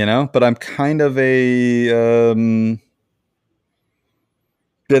 but I'm kind of a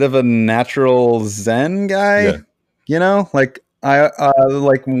bit of a natural Zen guy. Yeah. I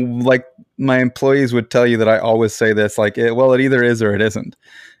my employees would tell you that I always say this, it either is or it isn't.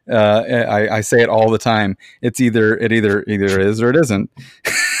 I say it all the time. It either is or it isn't.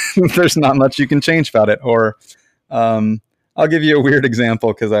 There's not much you can change about it. Or I'll give you a weird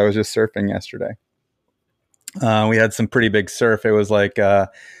example because I was just surfing yesterday. We had some pretty big surf. It was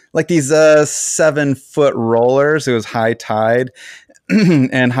these 7-foot rollers. It was high tide.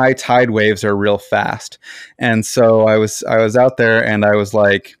 And high tide waves are real fast. And so I was out there and I was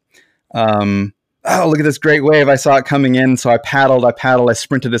oh, look at this great wave. I saw it coming in. So I paddled, I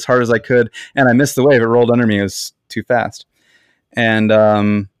sprinted as hard as I could, and I missed the wave. It rolled under me. It was too fast. And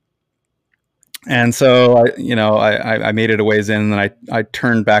so I made it a ways in, and then I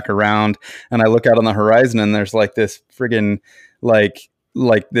turned back around, and I look out on the horizon, and there's like this friggin' like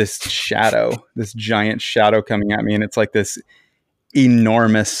this shadow, this giant shadow coming at me, and it's like this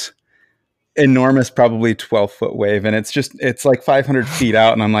enormous, probably 12-foot wave, and it's like 500 feet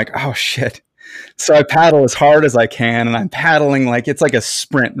out, and I'm like, oh shit. So I paddle as hard as I can, and I'm paddling like it's like a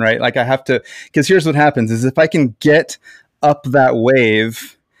sprint, right? Like I have to, because here's what happens is if I can get up that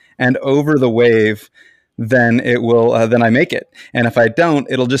wave and over the wave, then it will, then I make it. And if I don't,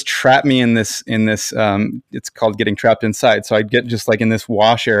 it'll just trap me in this, it's called getting trapped inside. So I'd get just like in this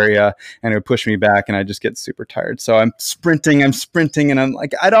wash area, and it would push me back, and I just get super tired. So I'm sprinting, and I'm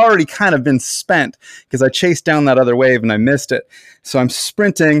like, I'd already kind of been spent because I chased down that other wave and I missed it. So I'm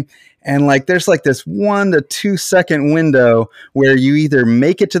sprinting, and like there's like this 1 to 2 second window where you either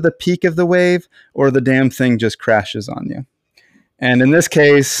make it to the peak of the wave or the damn thing just crashes on you. And in this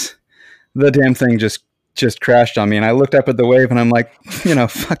case, the damn thing just crashed on me. And I looked up at the wave, and I'm like,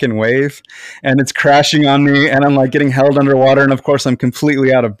 fucking wave. And it's crashing on me, and I'm like getting held underwater. And of course I'm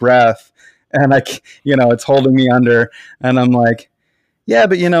completely out of breath, and it's holding me under, and I'm like, yeah,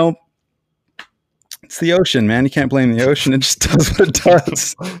 but it's the ocean, man. You can't blame the ocean. It just does what it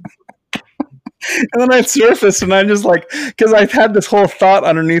does. And then I surfaced, and I'm just like, because I've had this whole thought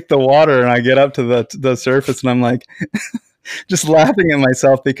underneath the water, and I get up to the surface, and I'm like, just laughing at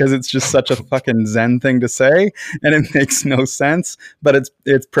myself because it's just such a fucking Zen thing to say, and it makes no sense, but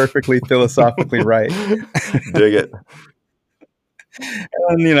it's perfectly philosophically right. Dig it.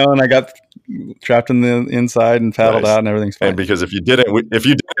 And I got trapped in the inside and paddled out, and everything's fine. And because if you didn't, we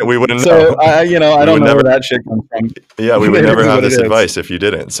wouldn't know. So I don't know where that shit comes from. Yeah, we would never have this advice if you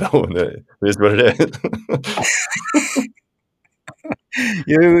didn't. So it is what it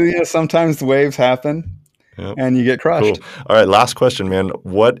is. Sometimes the waves happen. Yep. And you get crushed. Cool. All right, last question, man.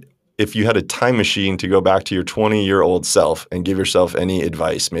 What if you had a time machine to go back to your 20-year-old self and give yourself any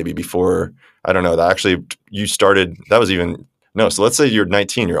advice, maybe before, I don't know, that actually you started, that was even, no, so let's say your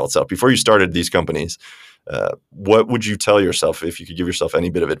 19-year-old self, before you started these companies, what would you tell yourself if you could give yourself any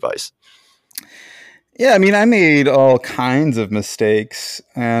bit of advice? Yeah, I mean, I made all kinds of mistakes,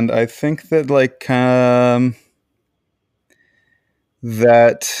 and I think that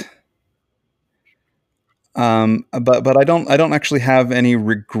but I don't actually have any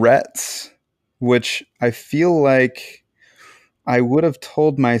regrets, which I feel like I would have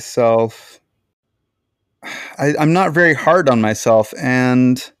told myself. I'm not very hard on myself,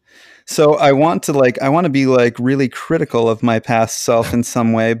 and so I want to be like really critical of my past self in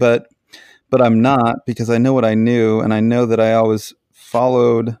some way, but I'm not, because I know what I knew, and I know that I always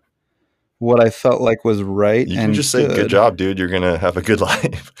followed what I felt like was right. You can just say, good job, dude. You're going to have a good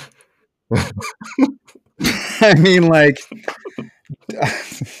life. I mean,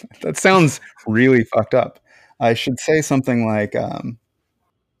 that sounds really fucked up. I should say something like,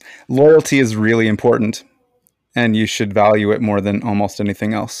 loyalty is really important, and you should value it more than almost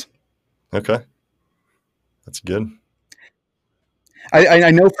anything else. Okay. That's good.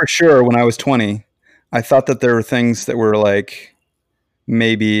 I know for sure when I was 20, I thought that there were things that were like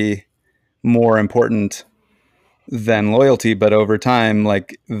maybe more important than loyalty, but over time,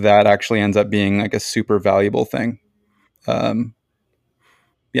 like that actually ends up being like a super valuable thing.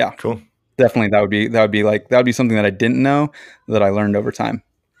 Yeah, cool. Definitely. That would be something that I didn't know that I learned over time.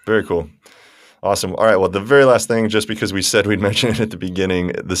 Very cool. Awesome. All right. Well, the very last thing, just because we said we'd mention it at the beginning,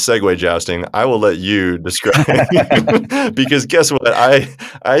 the Segway jousting, I will let you describe because guess what?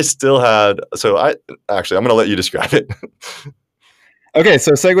 I still had, I'm going to let you describe it. Okay.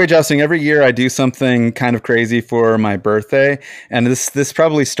 So Segway jousting, every year I do something kind of crazy for my birthday. And this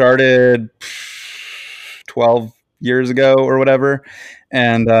probably started 12 years ago or whatever.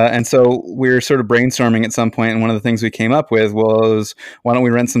 And so we were sort of brainstorming at some point, and one of the things we came up with was, why don't we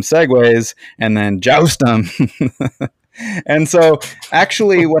rent some Segways and then joust them? And so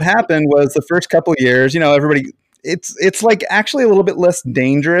actually what happened was the first couple of years, everybody, it's like actually a little bit less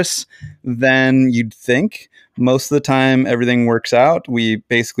dangerous than you'd think. Most of the time everything works out. We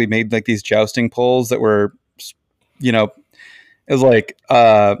basically made like these jousting poles that were, it was like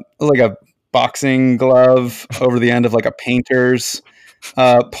a boxing glove over the end of like a painter's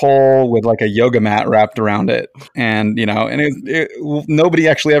pole with like a yoga mat wrapped around it, and nobody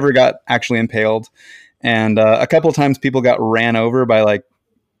actually ever got impaled, and a couple of times people got ran over by like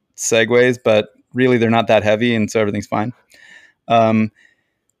Segways, but really they're not that heavy, and so everything's fine.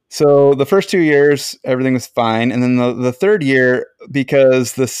 So the first 2 years, everything was fine, and then the third year,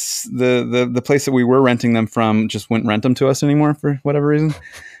 because the place that we were renting them from just wouldn't rent them to us anymore for whatever reason.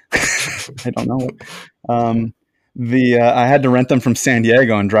 I don't know. I had to rent them from San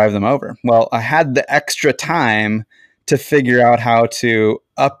Diego and drive them over. Well, I had the extra time to figure out how to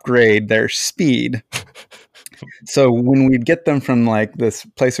upgrade their speed. So when we'd get them from like this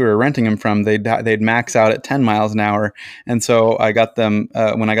place we were renting them from, they'd max out at 10 miles an hour. And so I got them,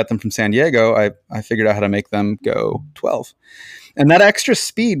 when I got them from San Diego, I figured out how to make them go 12. And that extra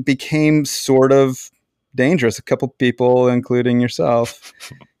speed became sort of dangerous. A couple people, including yourself,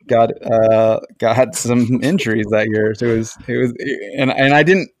 got some injuries that year. So it was, and I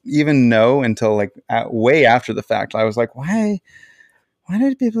didn't even know until like way after the fact. I was like, why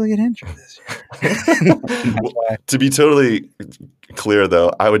did people get injured this year? To be totally clear,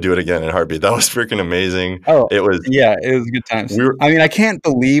 though, I would do it again in a heartbeat. That was freaking amazing. Oh, it was good times. I can't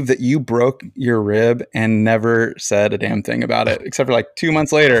believe that you broke your rib and never said a damn thing about it, except for like 2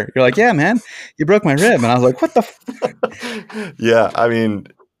 months later. You're like, yeah, man, you broke my rib. And I was like, what the? Yeah, I mean,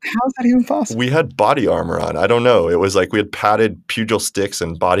 how is that even possible? We had body armor on. I don't know. It was like we had padded pugil sticks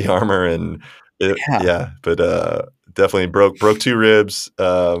and body armor, and but definitely broke 2 ribs.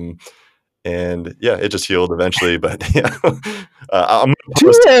 And yeah, it just healed eventually. But yeah, I'm 2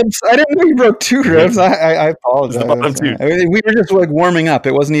 ribs. I didn't know you broke 2 ribs. I apologize. I mean, we were just like warming up.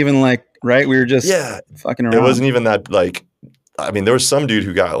 It wasn't even like right. We were just fucking around. It wasn't even that like. I mean, there was some dude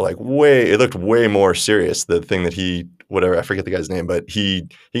who got like it looked way more serious. The thing that I forget the guy's name, but he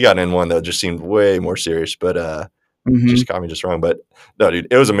got in one that just seemed way more serious. But just got me just wrong. But no, dude,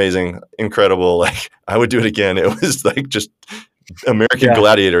 it was amazing, incredible. Like I would do it again. It was like just American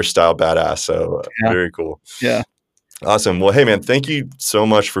Gladiator style badass. So very cool. Yeah. Awesome. Well, hey man, thank you so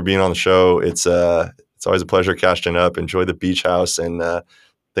much for being on the show. It's always a pleasure catching up. Enjoy the beach house, and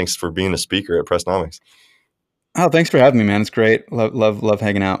thanks for being a speaker at Pressnomics. Oh, thanks for having me, man. It's great. Love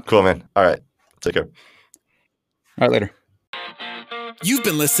hanging out. Cool, man. All right. Take care. All right, later. You've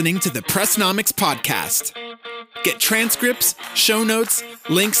been listening to the Pressnomics Podcast. Get transcripts, show notes,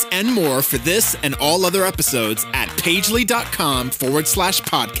 links, and more for this and all other episodes at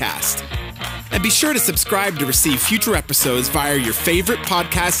pagely.com/podcast. And be sure to subscribe to receive future episodes via your favorite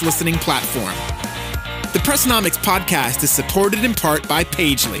podcast listening platform. The Pressnomics Podcast is supported in part by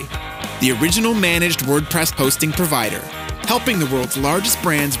Pagely, the original managed WordPress hosting provider, helping the world's largest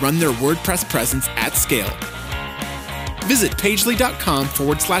brands run their WordPress presence at scale. Visit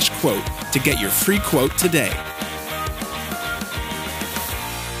pagely.com/quote to get your free quote today.